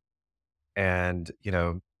son, and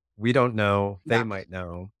we don't know. They Yeah. might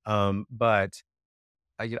know. But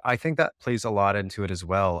I think that plays a lot into it as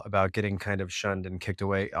well about getting kind of shunned and kicked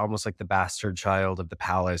away, almost like the bastard child of the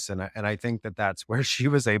palace. And I think that that's where she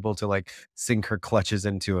was able to like sink her clutches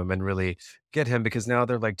into him and really get him because now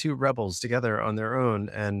they're like two rebels together on their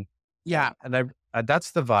own. Yeah. And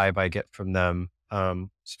that's the vibe I get from them.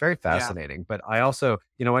 It's very Yeah. fascinating. But I also,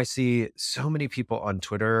 I see so many people on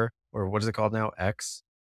Twitter or what is it called now? X,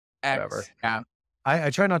 whatever. X. Yeah.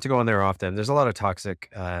 I try not to go on there often. There's a lot of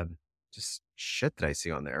toxic, just shit that I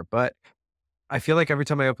see on there. But I feel like every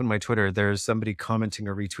time I open my Twitter, there's somebody commenting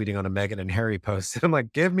or retweeting on a Meghan and Harry post. And I'm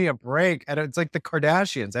like, give me a break. It's like the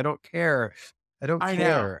Kardashians. I don't care. I don't I know.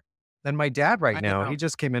 care. And my dad right I now, he know.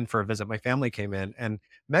 just came in for a visit. My family came in and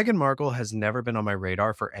Meghan Markle has never been on my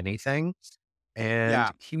radar for anything. And Yeah.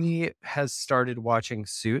 he has started watching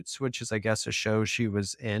Suits, which is, I guess, a show she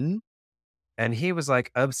was in. And he was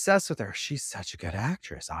like obsessed with her. She's such a good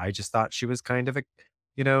actress. I just thought she was kind of a,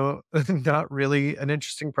 not really an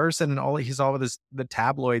interesting person. And he's all with the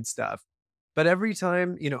tabloid stuff. But every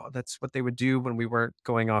time, that's what they would do when we weren't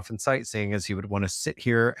going off and sightseeing is he would want to sit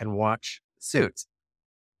here and watch Suits.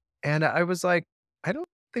 And I was like, I don't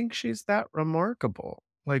think she's that remarkable.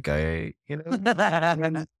 Like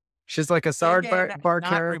and she's like a sour Megan, bar not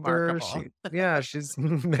character. remarkable. She's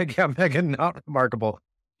Megan, not remarkable.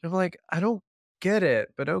 I'm like, I don't get it,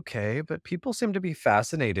 but okay. But people seem to be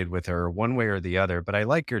fascinated with her one way or the other. But I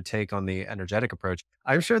like your take on the energetic approach.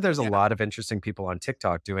 I'm sure there's a Yeah. lot of interesting people on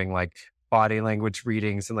TikTok doing like body language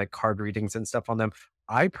readings and like card readings and stuff on them.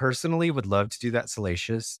 I personally would love to do that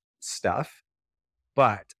salacious stuff,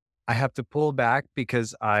 but I have to pull back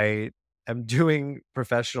because I am doing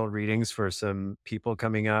professional readings for some people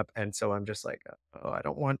coming up. And so I'm just like, oh, I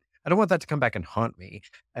don't want that to come back and haunt me.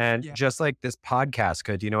 And Yeah. just like this podcast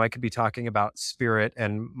could, I could be talking about spirit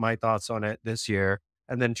and my thoughts on it this year.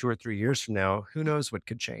 And then 2 or 3 years from now, who knows what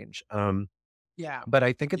could change. Yeah. But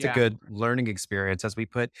I think it's a Yeah. good learning experience as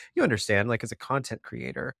you understand, like as a content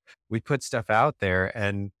creator, we put stuff out there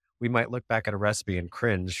and we might look back at a recipe and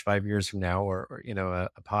cringe 5 years from now or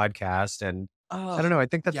a podcast. And I Oh, don't know. I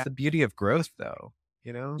think that's yeah. the beauty of growth though.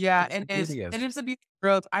 Yeah. That's the beauty of, It is a beauty of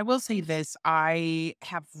growth. I will say this. I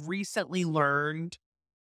have recently learned,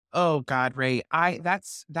 oh God, Ray, that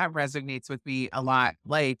resonates with me a lot.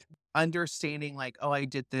 Like understanding like, oh, I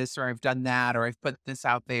did this or I've done that or I've put this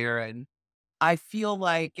out there. And I feel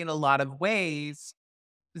like in a lot of ways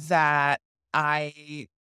that I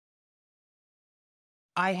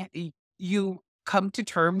you come to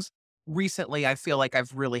terms recently. I feel like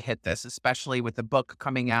I've really hit this, especially with the book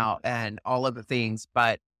coming out and all of the things.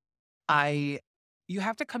 But I, you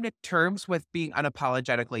have to come to terms with being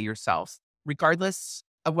unapologetically yourself, regardless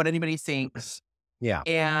of what anybody thinks. yeah.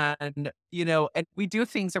 And, and we do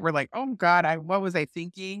things that we're like, oh God, what was I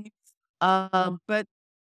thinking? But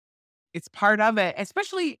it's part of it,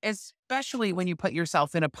 especially when you put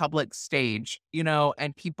yourself in a public stage,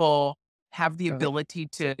 and people have the Uh-huh. ability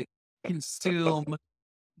to consume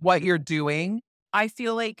what you're doing. I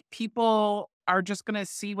feel like people are just going to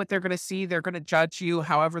see what they're going to see. They're going to judge you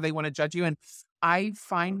however they want to judge you. And I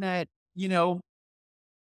find that,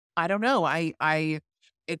 I don't know.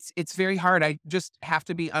 It's very hard. I just have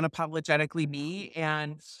to be unapologetically me.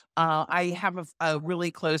 And I have a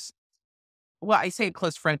really close, well, I say a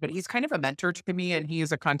close friend, but he's kind of a mentor to me, and he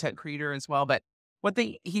is a content creator as well. But what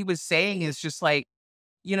he was saying is just like,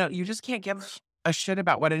 you just can't give a shit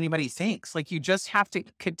about what anybody thinks. Like, you just have to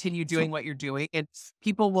continue doing what you're doing, and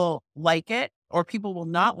people will like it or people will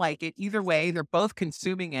not like it. Either way, they're both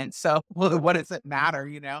consuming it. So what does it matter,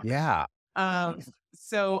 Yeah. Um,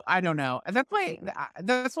 so I don't know. And that's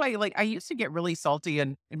why like I used to get really salty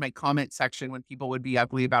in my comment section when people would be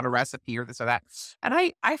ugly about a recipe or this or that. And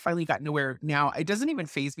I finally got nowhere now. It doesn't even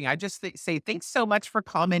phase me. I just say thanks so much for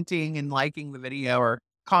commenting and liking the video or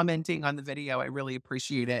commenting on the video. I really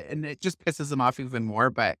appreciate it. And it just pisses them off even more,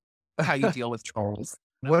 but how you deal with trolls.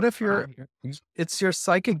 What if Um, it's your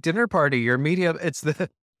psychic dinner party, your media, it's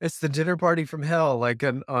the dinner party from hell, like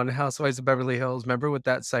on Housewives of Beverly Hills. Remember with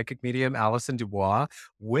that psychic medium, Alison Dubois,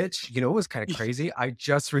 which, was kind of crazy. I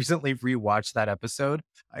just recently rewatched that episode.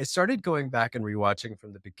 I started going back and rewatching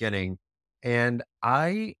from the beginning. And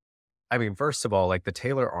I mean, first of all, like the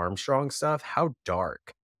Taylor Armstrong stuff, how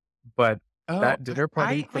dark. But oh, that dinner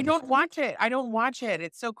party I from don't watch it. I don't watch it.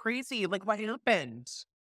 It's so crazy. Like, what happened?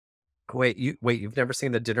 You've never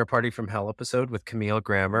seen the Dinner Party from Hell episode with Camille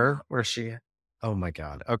Grammer where she Oh my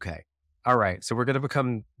God. Okay. All right. So we're going to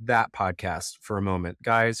become that podcast for a moment.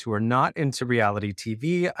 Guys who are not into reality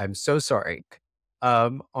TV, I'm so sorry.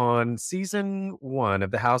 On season 1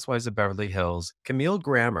 of The Housewives of Beverly Hills, Camille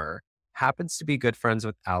Grammer happens to be good friends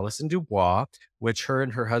with Alison Dubois, which her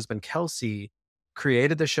and her husband Kelsey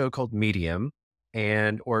created the show called Medium,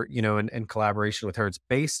 in collaboration with her. It's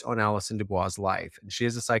based on Alison Dubois' life. And she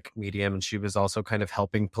is a psychic medium, and she was also kind of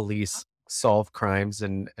helping police solve crimes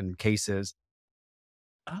and cases.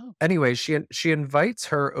 Oh. Anyway, she invites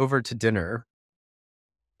her over to dinner,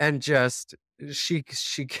 and just she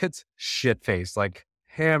gets shit faced, like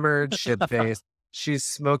hammered shit faced. She's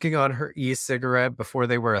smoking on her e-cigarette before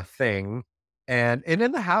they were a thing. And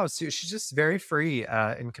in the house, she's just very free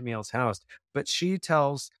in Camille's house. But she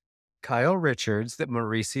tells Kyle Richards that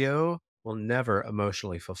Mauricio will never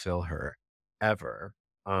emotionally fulfill her, ever.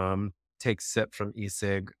 Takes sip from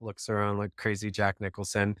e-cig, looks around like crazy Jack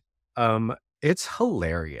Nicholson. It's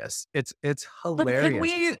hilarious. It's But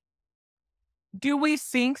hilarious. do we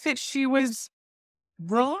think that she was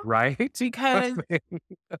wrong? Right? Because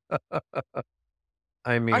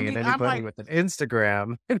I mean, I'm anybody like, with an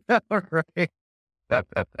Instagram, right?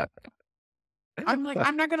 I'm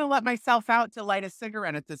not gonna let myself out to light a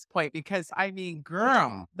cigarette at this point because I mean,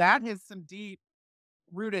 girl, that is some deep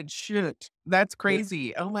rooted shit. That's It,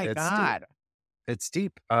 crazy. Oh my it's deep. God. It's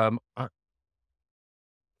deep.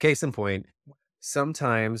 Case in point,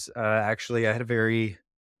 sometimes, actually, I had a very,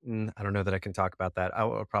 I don't know that I can talk about that.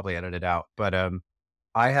 I'll probably edit it out. But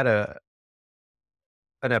I had an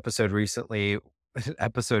episode recently,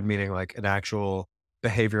 episode meaning like an actual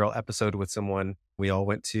behavioral episode with someone. We all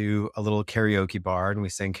went to a little karaoke bar and we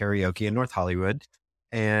sang karaoke in North Hollywood.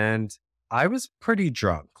 And I was pretty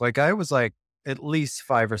drunk. Like I was like at least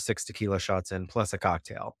 5 or 6 tequila shots in plus a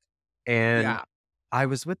cocktail. And Yeah. I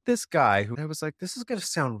was with this guy who I was like, this is going to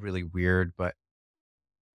sound really weird, but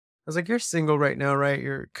I was like, you're single right now, right?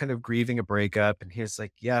 You're kind of grieving a breakup. And he's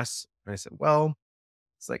like, yes. And I said, well,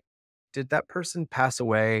 it's like, did that person pass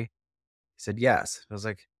away? He said, yes. I was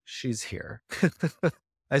like, she's here.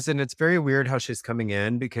 I said, it's very weird how she's coming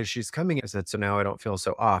in because she's coming in. I said, so now I don't feel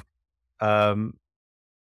so off. Um,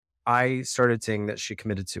 I started seeing that she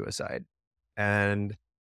committed suicide. And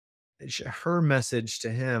her message to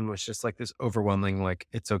him was just like this overwhelming, like,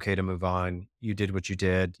 it's okay to move on. You did what you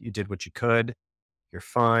did. You did what you could. You're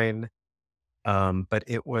fine. But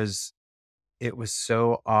it was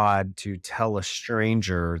so odd to tell a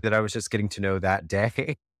stranger that I was just getting to know that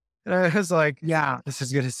day. And I was like, Yeah. this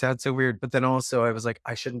is going to sound so weird. But then also I was like,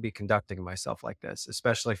 I shouldn't be conducting myself like this,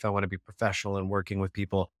 especially if I want to be professional and working with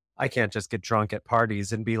people. I can't just get drunk at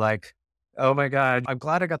parties and be like, oh my God, I'm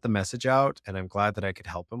glad I got the message out and I'm glad that I could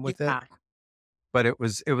help him with it. Yeah. But it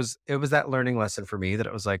was that learning lesson for me that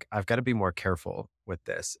it was like, I've got to be more careful with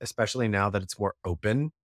this, especially now that it's more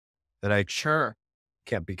open, that I Sure.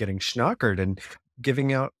 can't be getting schnockered and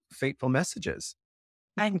giving out fateful messages.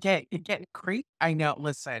 And get creep. I know.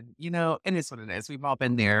 Listen, it is what it is. We've all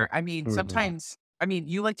been there. I mean, Mhm. sometimes,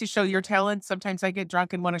 you like to show your talent. Sometimes I get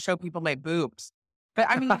drunk and want to show people my boobs. But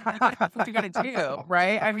I mean, that's what you got to do,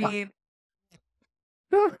 right? I mean,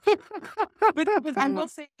 but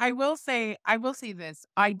I will say this.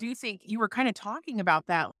 I do think you were kind of talking about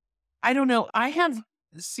that. I don't know. I have.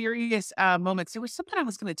 serious moments. There was something I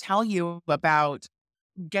was going to tell you about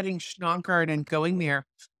getting schnonkered and going there.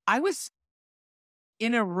 I was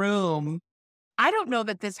in a room. I don't know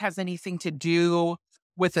that this has anything to do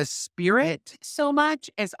with a spirit so much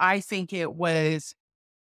as I think it was,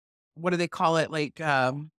 what do they call it? Like,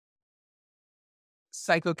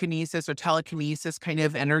 psychokinesis or telekinesis kind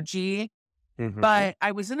of energy. Hmm. But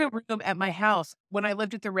I was in a room at my house when I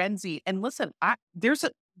lived at the Renzi. And listen, I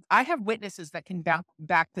have witnesses that can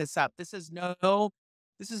back this up. This is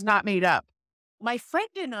not made up. My friend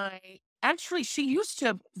and I, actually, she used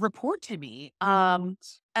to report to me at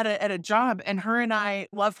a job, and her and I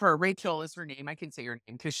love her. Rachel is her name. I can say her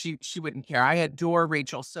name because she wouldn't care. I adore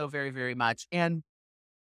Rachel so very, very much. And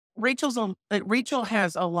Rachel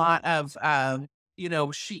has a lot of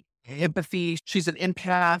she empathy. She's an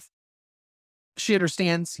empath. She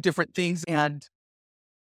understands different things, and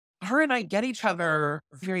her and I get each other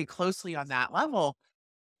very closely on that level.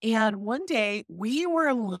 And one day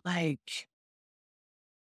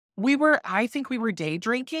I think we were day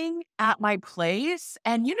drinking at my place.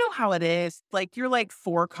 And you know how it is. Like, you're like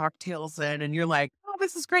 4 cocktails in and you're like, oh,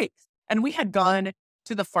 this is great. And we had gone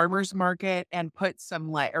to the farmer's market and put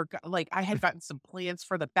some like I had gotten some plants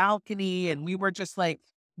for the balcony, and we were just like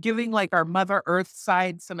giving like our Mother Earth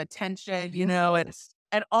side some attention,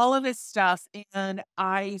 and all of this stuff. And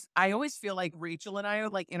I always feel like Rachel and I are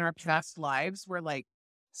like in our past lives, we're like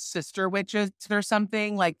sister witches or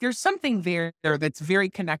something. Like, there's something there that's very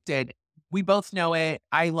connected. We both know it.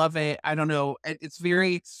 I love it. I don't know. It's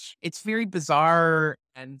very bizarre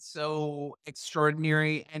and so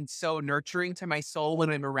extraordinary and so nurturing to my soul when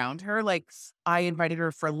I'm around her. Like, I invited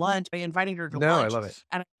her for lunch. I invited her to No, I lunch, love it.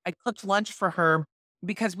 and I cooked lunch for her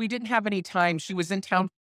because we didn't have any time. She was in town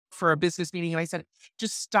for a business meeting, and I said,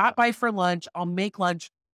 just stop by for lunch. I'll make lunch.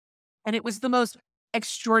 And it was the most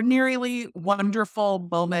extraordinarily wonderful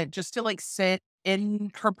moment just to like sit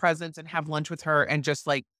in her presence and have lunch with her and just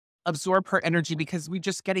like absorb her energy, because we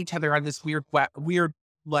just get each other on this weird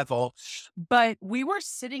level. But we were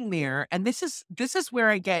sitting there, and this is where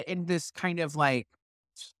I get in this kind of like,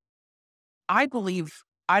 I believe,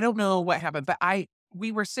 I don't know what happened, but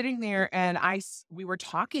we were sitting there, and we were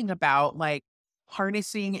talking about like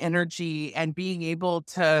harnessing energy and being able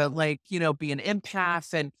to like, be an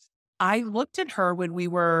empath. And I looked at her when we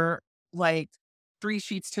were like 3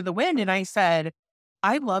 sheets to the wind, and I said,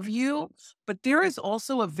 I love you, but there is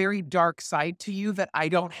also a very dark side to you that I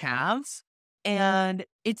don't have. And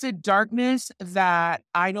it's a darkness that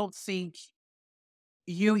I don't think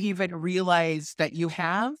you even realize that you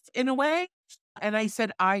have, in a way. And I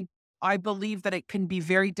said, I believe that it can be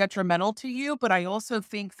very detrimental to you, but I also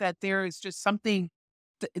think that there is just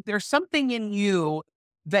there's something in you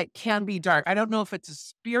that can be dark. I don't know if it's a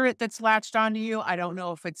spirit that's latched onto you. I don't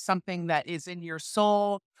know if it's something that is in your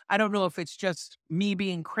soul. I don't know if it's just me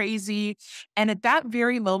being crazy. And at that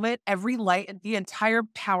very moment, every light, the entire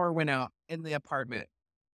power went out in the apartment.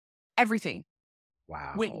 Everything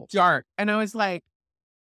went Wow. dark. And I was like,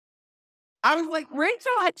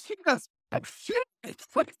 Rachel, and she goes, "Oh, shit, it's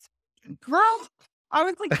like, girl." I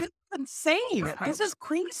was like, this is insane. This is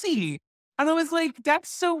crazy. And I was like, that's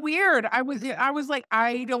so weird. I was like,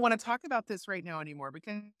 I don't want to talk about this right now anymore,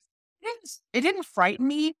 because it didn't frighten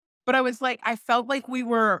me, but I was like, I felt like we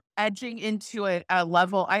were edging into a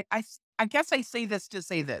level. I guess I say this to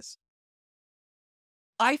say this.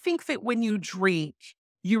 I think that when you drink,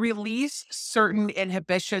 you release certain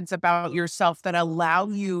inhibitions about yourself that allow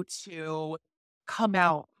you to come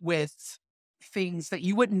out with things that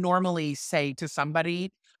you wouldn't normally say to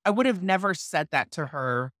somebody. I would have never said that to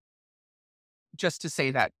her just to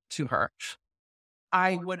say that to her.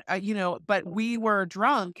 I would, but we were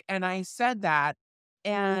drunk and I said that.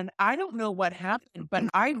 And I don't know what happened, but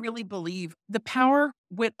I really believe the power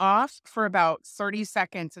went off for about 30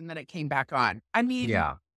 seconds and then it came back on. I mean,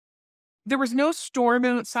 Yeah. there was no storm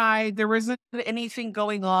outside. There wasn't anything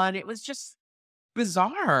going on. It was just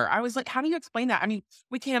bizarre. I was like, how do you explain that? I mean,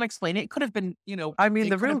 we can't explain it. It could have been, I mean, it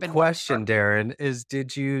the could have real been whatever. question, Darren, is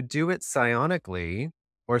did you do it psionically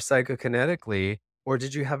or psychokinetically, or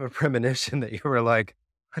did you have a premonition that you were like,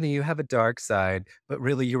 honey, you have a dark side, but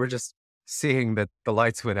really you were just seeing that the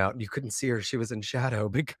lights went out and you couldn't see her. She was in shadow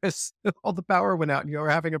because all the power went out and you were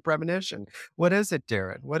having a premonition. What is it,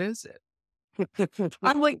 Darren? What is it?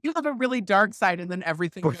 I'm like, you have a really dark side, and then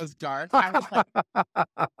everything goes dark. I was like,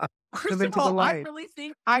 Come first of into the all, I light. really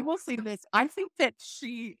think, I will say this. I think that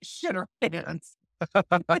she shit her pants.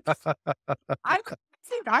 I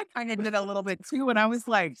think I kind of did a little bit too. And I was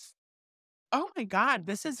like, oh my God,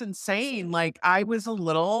 this is insane. Like, I was a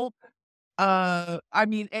little I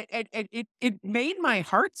mean, it made my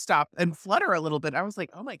heart stop and flutter a little bit. I was like,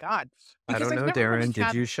 "Oh my god," I because don't I've know, never really Darren,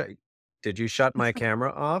 had. did you shut my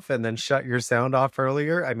camera off and then shut your sound off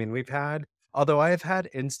earlier? I mean, although I've had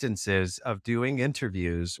instances of doing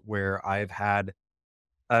interviews where I've had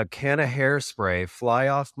a can of hairspray fly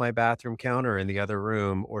off my bathroom counter in the other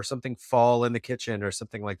room or something fall in the kitchen or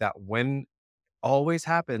something like that. When always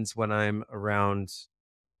happens when I'm around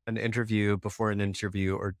an interview, before an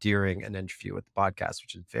interview, or during an interview with the podcast,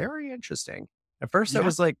 which is very interesting. At first, I Yeah,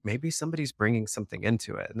 was like, maybe somebody's bringing something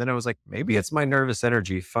into it. And then I was like, maybe it's my nervous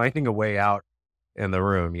energy finding a way out in the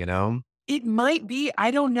room, you know? it might be.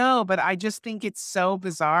 I don't know, but I just think it's so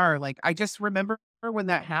bizarre. Like, I just remember when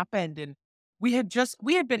that happened, and we had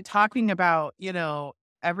been talking about,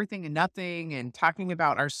 everything and nothing, and talking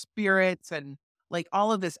about our spirits and like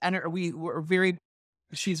all of this energy. We were very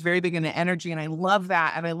She's very big into energy, and I love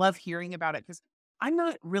that, and I love hearing about it because I'm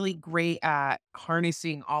not really great at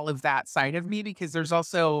harnessing all of that side of me because there's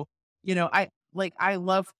also,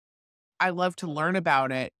 I love to learn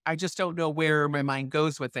about it. I just don't know where my mind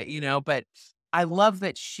goes with it. But I love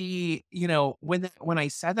that she, when I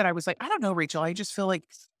said that, I was like, I don't know, Rachel. I just feel like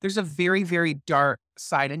there's a very, very dark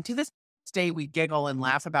side. And to this day, we giggle and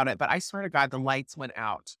laugh about it. But I swear to God, the lights went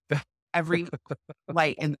out. Every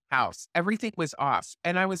light in the house, everything was off.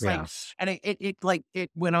 And I was like, Yeah. and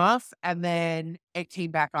it went off and then it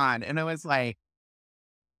came back on. And I was like,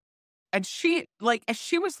 and she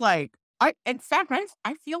was like, in fact,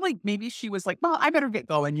 I feel like maybe she was like, well, I better get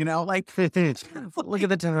going, like, Look at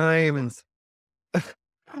the time.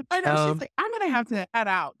 I know she's Um, like, I'm gonna have to head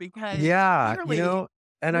out because yeah, clearly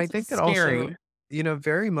and I this is think that also, scary.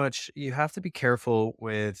 very much you have to be careful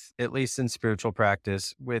with, at least in spiritual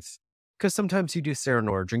practice, because sometimes you do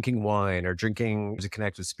ceremony or drinking wine or drinking to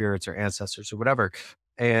connect with spirits or ancestors or whatever.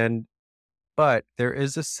 And but there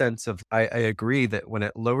is a sense of, I agree that when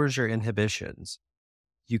it lowers your inhibitions,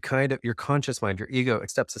 you kind of, your conscious mind, your ego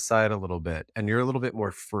steps aside a little bit and you're a little bit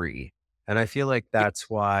more free. And I feel like Yeah, that's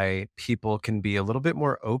why people can be a little bit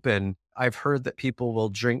more open. I've heard that people will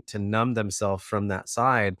drink to numb themselves from that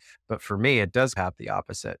side, but for me it does have the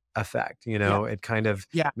opposite effect. yeah, It kind of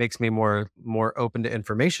yeah, makes me more open to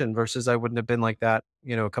information versus I wouldn't have been like that,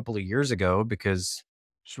 a couple of years ago because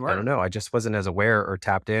I don't sure. know, I just wasn't as aware or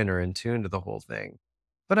tapped in or in tune to the whole thing.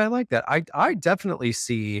 But I like that. I definitely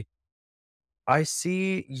see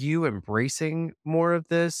you embracing more of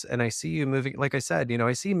this and I see you moving, like I said,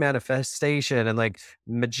 I see manifestation and like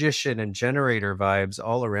magician and generator vibes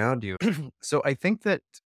all around you. So I think that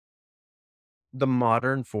the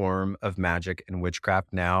modern form of magic and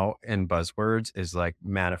witchcraft now in buzzwords is like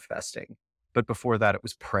manifesting. But before that, it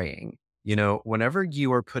was praying. Whenever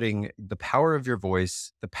you are putting the power of your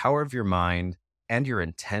voice, the power of your mind, and your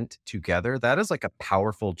intent together, that is like a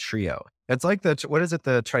powerful trio. It's like what is it,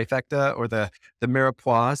 the trifecta or the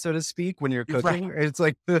mirepoix, so to speak, when you're You're right. cooking. It's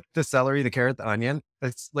like the celery, the carrot, the onion.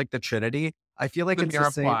 It's like the Trinity. I feel like The it's the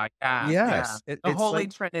same. mirepoix. Yeah, yeah. Yes, The it's Holy like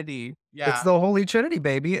Trinity. it's Yeah. the Holy Trinity,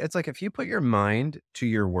 baby. It's like if you put your mind to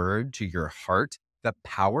your word, to your heart, the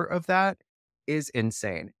power of that is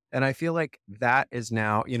insane. And I feel like that is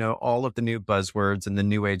now, all of the new buzzwords and the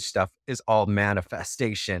new age stuff is all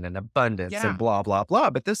manifestation and abundance and Yeah. blah, blah, blah.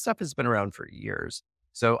 But this stuff has been around for years.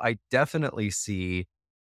 So I definitely see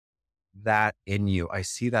that in you. I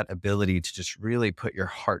see that ability to just really put your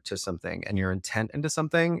heart to something and your intent into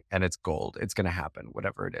something, and it's gold. It's going to happen,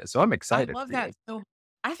 whatever it is. So I'm I excited love for you. that.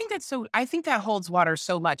 I think that holds water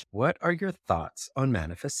so much. What are your thoughts on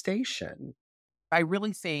manifestation? I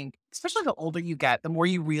really think, especially the older you get, the more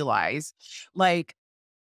you realize, like,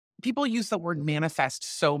 people use the word manifest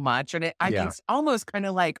so much. And I mean, Yeah. it's almost kind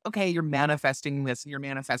of like, okay, you're manifesting this, you're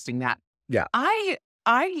manifesting that. Yeah. I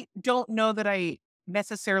I don't know that I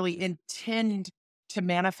necessarily intend to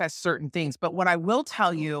manifest certain things, but what I will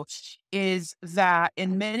tell you is that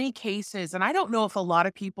in many cases, and I don't know if a lot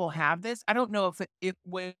of people have this, I don't know if it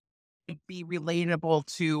would be relatable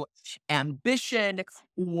to ambition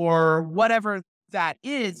or whatever that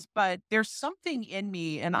is, but there's something in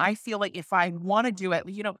me, and I feel like if I want to do it,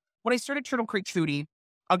 when I started Turtlecreek Foodie,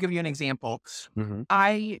 I'll give you an example. Hmm.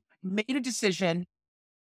 I made a decision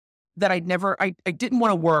that I didn't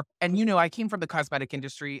want to work. And, I came from the cosmetic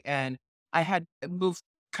industry and I had moved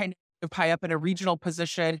kind of high up in a regional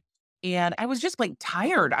position. And I was just like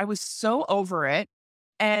tired. I was so over it.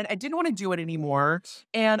 And I didn't want to do it anymore.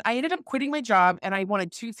 And I ended up quitting my job and I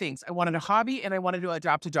wanted two things. I wanted a hobby and I wanted to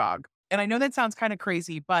adopt a dog. And I know that sounds kind of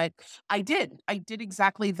crazy, but I did. I did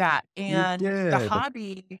exactly that. You And the did.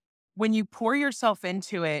 hobby, when you pour yourself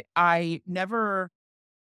into it, I never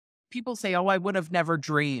people say, "Oh, I would have never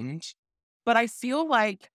dreamed." But I feel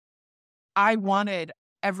like I wanted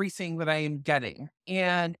everything that I am getting.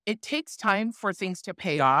 And it takes time for things to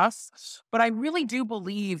pay off. But I really do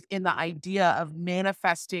believe in the idea of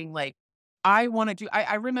manifesting, like, I want to do.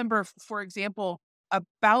 I remember, for example,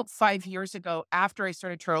 about 5 years ago, after I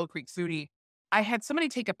started Turtlecreek Foodie, I had somebody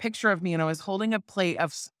take a picture of me and I was holding a plate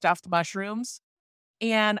of stuffed mushrooms.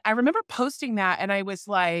 And I remember posting that and I was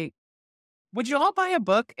like, would you all buy a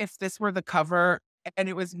book if this were the cover and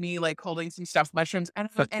it was me like holding some stuffed mushrooms? And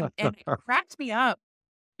it cracked me up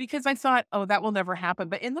because I thought, "Oh, that will never happen."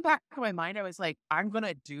 But in the back of my mind, I was like, "I'm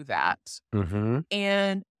gonna do that." Hmm.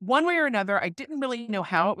 And one way or another, I didn't really know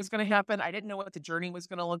how it was gonna happen. I didn't know what the journey was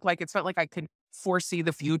gonna look like. It's not like I could foresee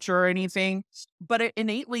the future or anything, but it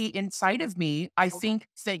innately inside of me, I think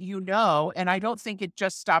that and I don't think it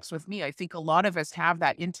just stops with me. I think a lot of us have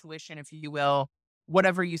that intuition, if you will,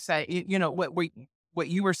 whatever you say, what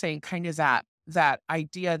you were saying, kind of that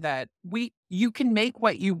idea that you can make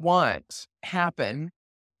what you want happen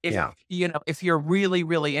if Yeah. if you're really,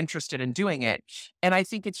 really interested in doing it. And I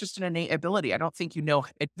think it's just an innate ability. I don't think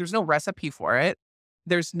there's no recipe for it.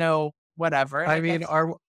 There's no whatever. And I I mean, guess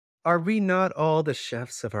are we not all the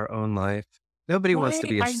chefs of our own life? Nobody wants to right,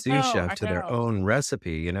 be a sous chef I to their know. own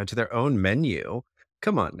recipe, to their own menu.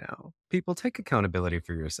 Come on now. People, take accountability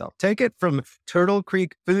for yourself. Take it from Turtle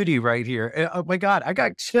Creek Foodie right here. Oh my God, I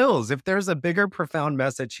got chills. If there's a bigger, profound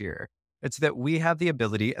message here, it's that we have the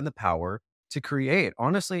ability and the power to create.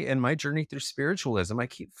 Honestly, in my journey through spiritualism, I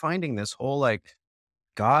keep finding this whole like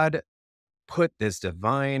God put this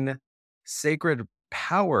divine, sacred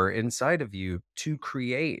power inside of you to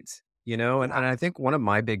create, and Yeah. I think one of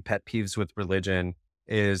my big pet peeves with religion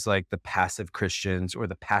is like the passive Christians or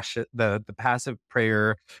the passive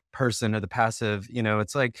prayer person or the passive,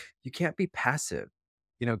 it's like you can't be passive.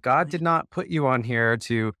 God did not put you on here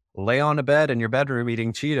to lay on a bed in your bedroom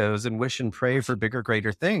eating Cheetos and wish and pray for bigger,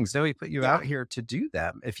 greater things. No, he put you Yeah. out here to do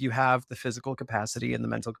them if you have the physical capacity and the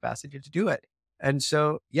mental capacity to do it. And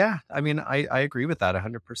so, yeah, I mean, I agree with that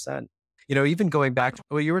 100%. Even going back to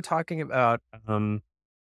what you were talking about,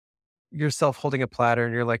 yourself holding a platter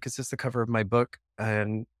and you're like, is this the cover of my book?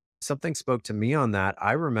 And something spoke to me on that.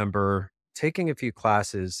 I remember taking a few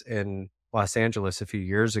classes in Los Angeles a few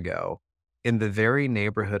years ago in the very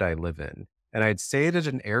neighborhood I live in. And I'd stayed at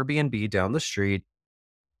an Airbnb down the street.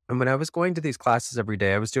 And when I was going to these classes every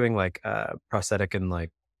day, I was doing like prosthetic and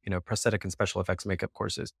special effects makeup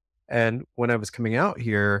courses. And when I was coming out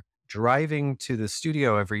here, driving to the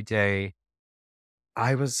studio every day,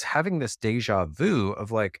 I was having this deja vu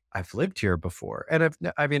of like, I've lived here before. And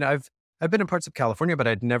I've been in parts of California, but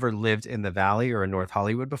I'd never lived in the Valley or in North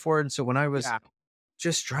Hollywood before. And so when I was Yeah.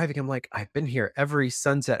 just driving, I'm like, I've been here every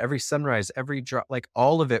sunset, every sunrise, every drop, like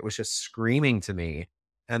all of it was just screaming to me.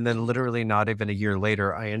 And then literally not even a year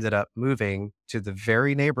later, I ended up moving to the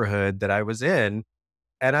very neighborhood that I was in.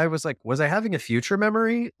 And I was like, was I having a future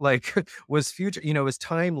memory? Like, was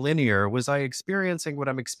time linear? Was I experiencing what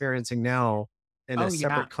I'm experiencing now in a Oh, yeah.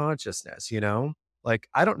 separate consciousness? Like,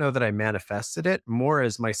 I don't know that I manifested it more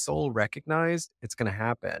as my soul recognized it's going to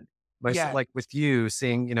happen. Yeah. Like with you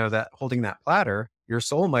seeing, that holding that platter, your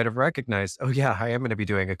soul might have recognized, oh, yeah, I am going to be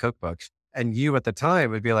doing a cookbook. And you at the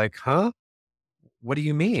time would be like, huh? What do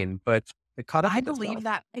you mean? But it caught up I with believe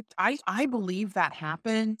itself. that I believe that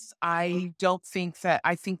happens. I think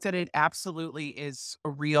that it absolutely is a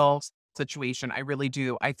real situation. I really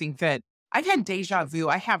do. I think that I've had deja vu.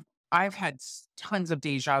 I've had tons of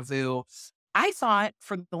deja vu. I thought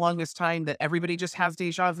for the longest time that everybody just has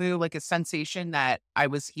deja vu, like a sensation that I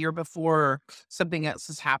was here before or something else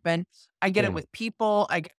has happened. I get it Yeah. with people,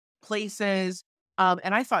 I get places.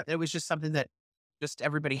 And I thought it was just something that just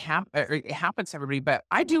it happens to everybody, but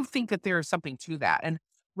I do think that there is something to that. And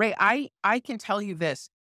Ray, I can tell you this.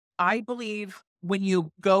 I believe when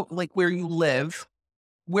you go like where you live,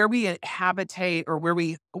 where we habitate or where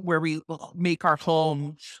we make our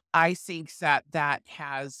home, I think that that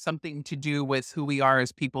has something to do with who we are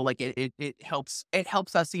as people. Like it helps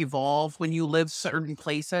us evolve when you live certain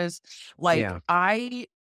places. Like Yeah. I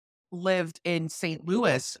lived in St.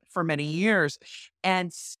 Louis for many years.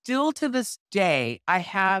 And still to this day, I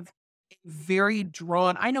have very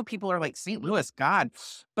drawn. I know people are like, St. Louis, God,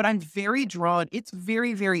 but I'm very drawn. It's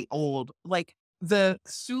very, very old. Like the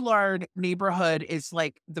Soulard neighborhood is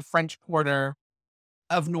like the French Quarter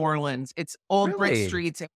of New Orleans. It's old brick Really?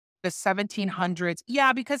 streets, the 1700s.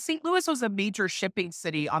 Yeah, because St. Louis was a major shipping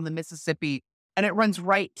city on the Mississippi, and it runs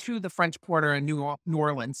right to the French Quarter in New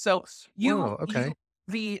Orleans. So Whoa. Okay.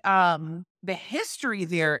 the history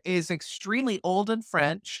there is extremely old and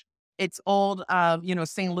French. It's old,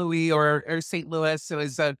 St. Louis or St. Louis. So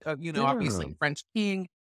is obviously Yeah. French king.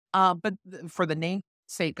 But for the name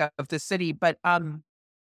sake of the city, but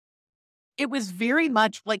it was very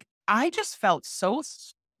much like I just felt so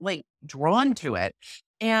like drawn to it.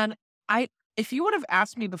 And I, if you would have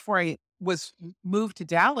asked me before I was moved to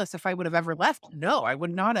Dallas, if I would have ever left, no, I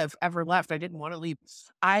would not have ever left. I didn't want to leave.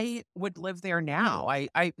 I would live there now. I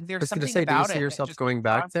There's was going to something say, do you about see it that yourself just going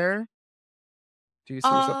back draws me. there? Do you see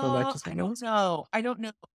yourself going back to I St. don't Louis? know. I don't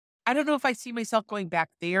know. I don't know if I see myself going back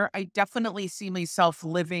there. I definitely see myself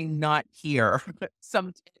living not here at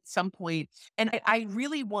some point. And I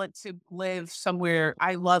really want to live somewhere.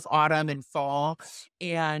 I love autumn and fall.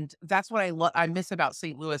 And that's what I miss about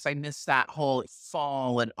St. Louis. I miss that whole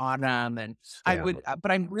fall and autumn. And Yeah.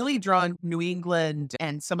 but I'm really drawn New England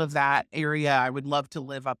and some of that area. I would love to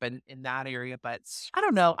live up in that area, but I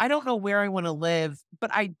don't know. I don't know where I want to live,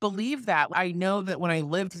 but I believe that. I know that when I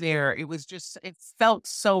lived there, it felt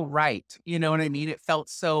so right. You know what I mean? It felt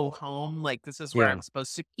so home, like this is where Yeah. I'm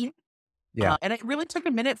supposed to be. Yeah. And it really took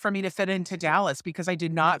a minute for me to fit into Dallas because I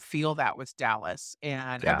did not feel that was Dallas. And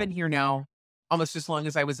I've Yeah. been here now almost as long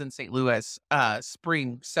as I was in St. Louis,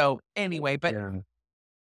 spring. So anyway, but Yeah.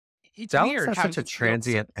 it's Dallas weird has how such a you feel.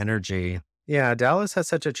 transient energy. Yeah, Dallas has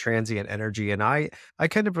such a transient energy, and I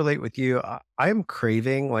kind of relate with you. I am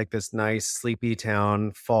craving like this nice sleepy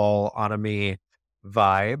town fall autumny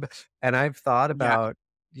vibe, and I've thought Yeah. about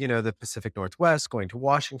the Pacific Northwest, going to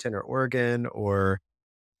Washington or Oregon or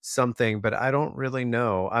something, but I don't really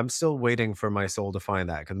know. I'm still waiting for my soul to find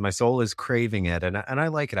that because my soul is craving it, and I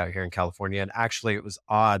like it out here in California. And actually, it was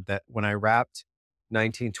odd that when I wrapped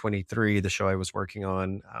 1923, the show I was working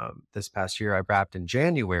on this past year, I wrapped in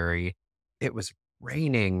January. It was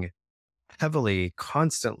raining heavily,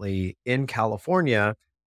 constantly in California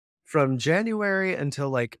from January until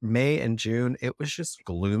like May and June. It was just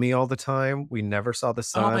gloomy all the time. We never saw the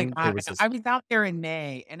Oh my sun. There God. was this, I was out there in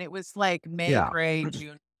May and it was like May yeah. gray,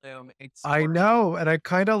 June gloom. It's I horrible. know, and I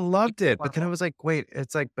kinda It's loved it, but then I horrible. was like, "Wait,"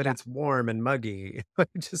 it's like, "But Yeah. it's warm and muggy." I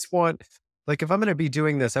just want like, if I'm gonna be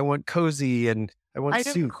doing this, I want cozy and I want I know,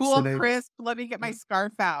 suits cool, and I crisp. Let me get my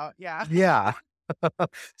scarf out. Yeah. yeah.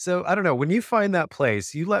 So, I don't know, when you find that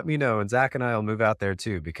place, you let me know, and Zach and I will move out there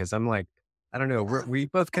too because I'm like, I don't know, we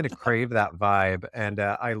both kinda crave that vibe, and,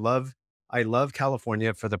 I love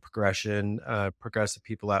California for the progressive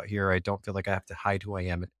people out here. I don't feel like I have to hide who I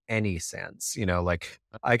am in any sense, like,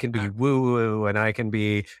 I can be Uh, woo-woo, and I can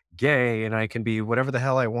be gay, and I can be whatever the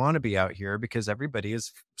hell I wanna be out here because everybody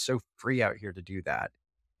is so free out here to do that.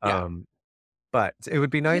 yeah. Um, but it would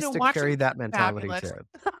be nice to carry Washington's that mentality fabulous.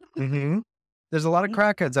 too. Mhm. There's a lot of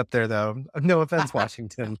crackheads up there, though. No offense,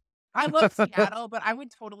 Washington. I love Seattle, but I would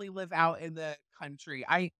totally live out in the country.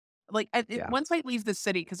 Yeah. Once I leave the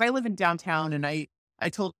city, because I live in downtown, and I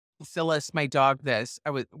told Phyllis, my dog, this.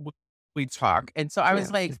 We talk, and so I was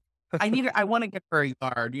Yeah. like, I want to get her a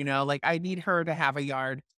yard. Like I need her to have a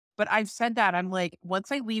yard. But I've said that I'm like, once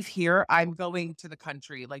I leave here, I'm going to the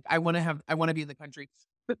country. Like I want to be in the country.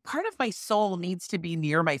 But part of my soul needs to be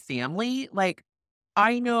near my family. Like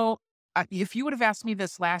I know if you would have asked me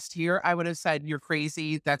this last year, I would have said, "You're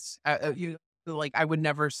crazy." Like, I would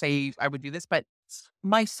never say I would do this, but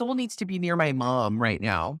my soul needs to be near my mom right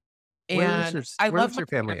now. And I love Where's my your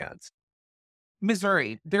family parents. at?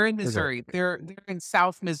 Missouri. They're in Is there Missouri. They're in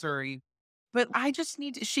South Missouri. But I just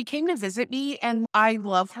she came to visit me and I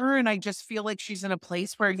love her and I just feel like she's in a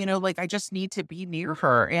place where, like I just need to be near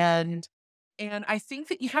her. And I think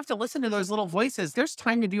that you have to listen to those little voices. There's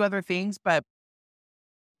time to do other things, but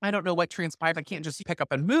I don't know what transpired. I can't just pick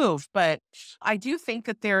up and move, but I do think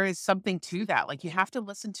that there is something to that. Like you have to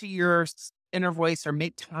listen to your inner voice or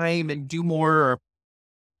make time and do more or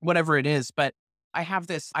whatever it is. But I have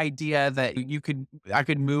this idea that I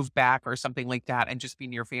could move back or something like that and just be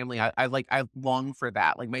near family. I long for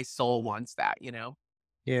that. Like my soul wants that.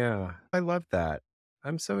 Yeah, I love that.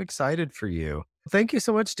 I'm so excited for you. Thank you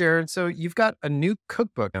so much, Darren. So you've got a new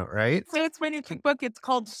cookbook out, right? So it's my new cookbook. It's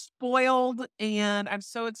called Spoiled, and I'm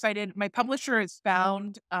so excited. My publisher is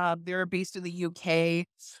Found. They're based in the UK,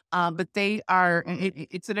 but they are.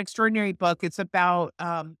 It's an extraordinary book. It's about.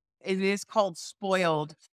 It is called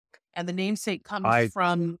Spoiled, and the namesake comes I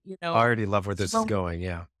from already love where this is from going.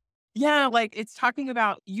 Yeah. yeah, like it's talking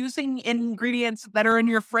about using ingredients that are in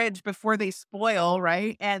your fridge before they spoil,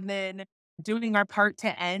 right? And then doing our part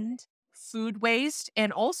to end food waste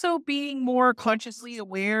and also being more consciously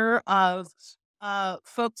aware of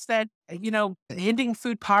folks that ending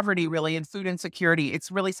food poverty really and food insecurity.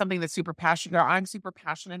 It's really something that's super passionate or I'm super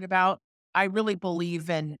passionate about. I really believe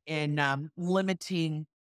in limiting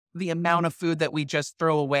the amount of food that we just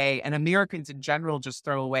throw away and Americans in general just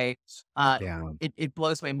throw away. uh, Yeah. it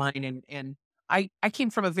blows my mind. And I came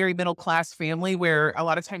from a very middle class family where a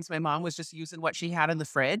lot of times my mom was just using what she had in the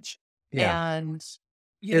fridge. Yeah. And,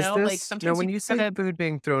 Is like this now sometimes you when you just say gotta food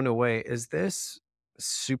being thrown away, is this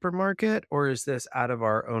supermarket or is this out of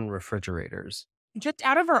our own refrigerators? just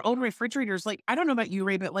out of our own refrigerators. Like, I don't know about you,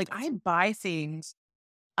 Ray, but like I buy things.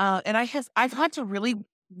 And I've had to really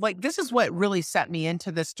like this is what really set me into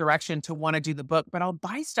this direction to want to do the book. But I'll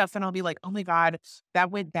buy stuff and I'll be like, oh my God, that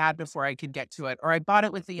went bad before I could get to it. Or I bought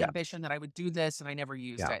it with the Yeah. ambition that I would do this and I never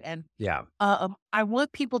used Yeah. it. And Yeah. I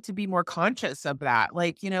want people to be more conscious of that.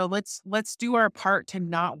 Like, let's do our part to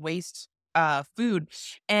not waste food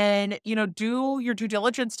and do your due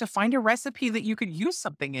diligence to find a recipe that you could use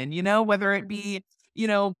something in, whether it be, you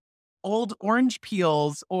know, old orange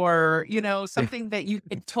peels or, something that you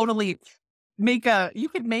could totally you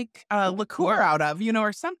could make a liqueur out of,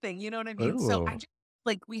 or something, you know what I mean? So I Oh, just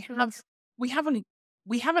like we have an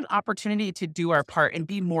we have an opportunity to do our part and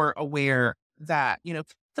be more aware that,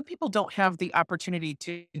 some people don't have the opportunity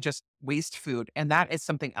to just waste food. And that is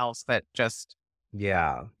something else that just,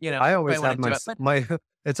 yeah. you know, I I always want have to do my it. But my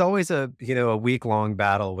it's always a week-long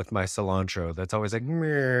battle with my cilantro that's always like,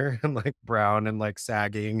 "Meh," and like brown and like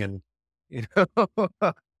sagging and you know,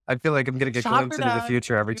 I feel like I'm getting a chop glimpse it into the up.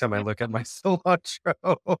 future every time I look at my cilantro.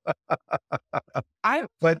 I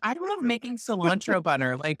But I love making cilantro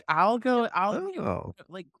butter. Like oh,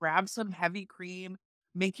 like grab some heavy cream,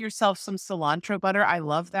 make yourself some cilantro butter. I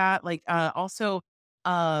love that. Like also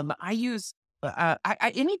I use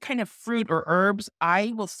any kind of fruit or herbs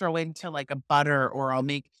I will throw into like a butter or I'll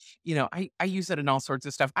make, I use it in all sorts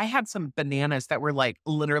of stuff. I had some bananas that were like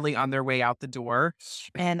literally on their way out the door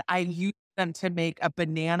and I used them to make a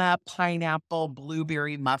banana pineapple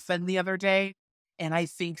blueberry muffin the other day. And I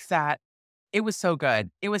think that it was so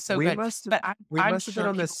good. It was so we good. must have But we I'm must have been sure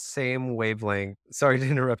on the people same wavelength. Sorry to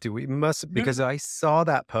interrupt you. We must no, no, because I saw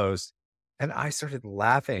that post and I started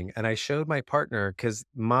laughing and I showed my partner because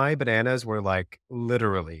my bananas were like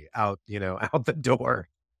literally out, out the door.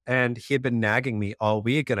 And he had been nagging me all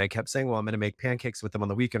week. And I kept saying, well, I'm going to make pancakes with them on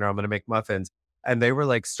the weekend or I'm going to make muffins. And they were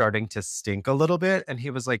like starting to stink a little bit. And he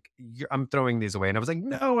was like, I'm throwing these away. And I was like,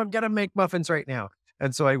 no, I'm going to make muffins right now.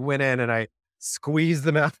 And so I went in and I squeezed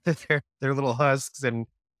them out of their little husks and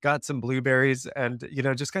got some blueberries and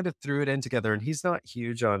just kind of threw it in together. And he's not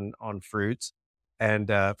huge on fruits, and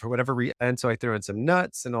for whatever reason, and so I threw in some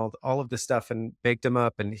nuts and all of this stuff and baked them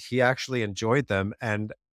up, and he actually enjoyed them.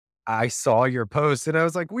 And I saw your post, and I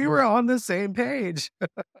was like, we were on the same page.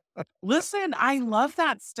 listen, I love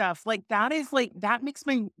that stuff. Like that is like that makes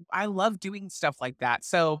me I love doing stuff like that.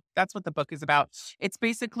 So that's what the book is about. It's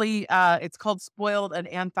basically it's called Spoiled, an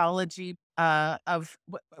anthology of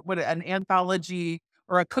what an anthology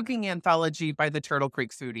or a cooking anthology by the Turtlecreek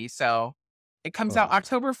Foodie. So it comes out Oh,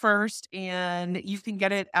 October 1st and you can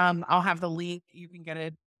get it. I'll have the link. You can get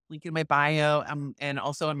it link in my bio and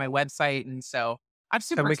also on my website. And so I'm and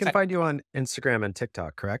super we can excited. find you on Instagram and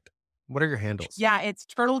TikTok, correct? What are your handles? Yeah, it's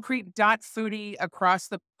turtlecreek.foodie across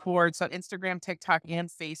the board. So Instagram, TikTok, and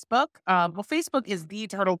Facebook. Well, Facebook is the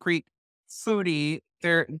Turtle Creek Foodie.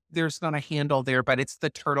 There's not a handle there, but it's the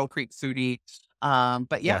Turtle Creek Foodie.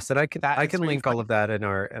 But yeah, Yes, and I can that I is can where you link all find. of that in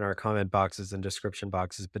our comment boxes and description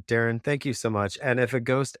boxes. But Darren, thank you so much. And if a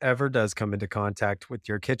ghost ever does come into contact with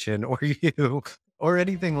your kitchen or you or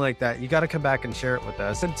anything like that, you got to come back and share it with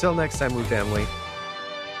us. Until next time, Woo family.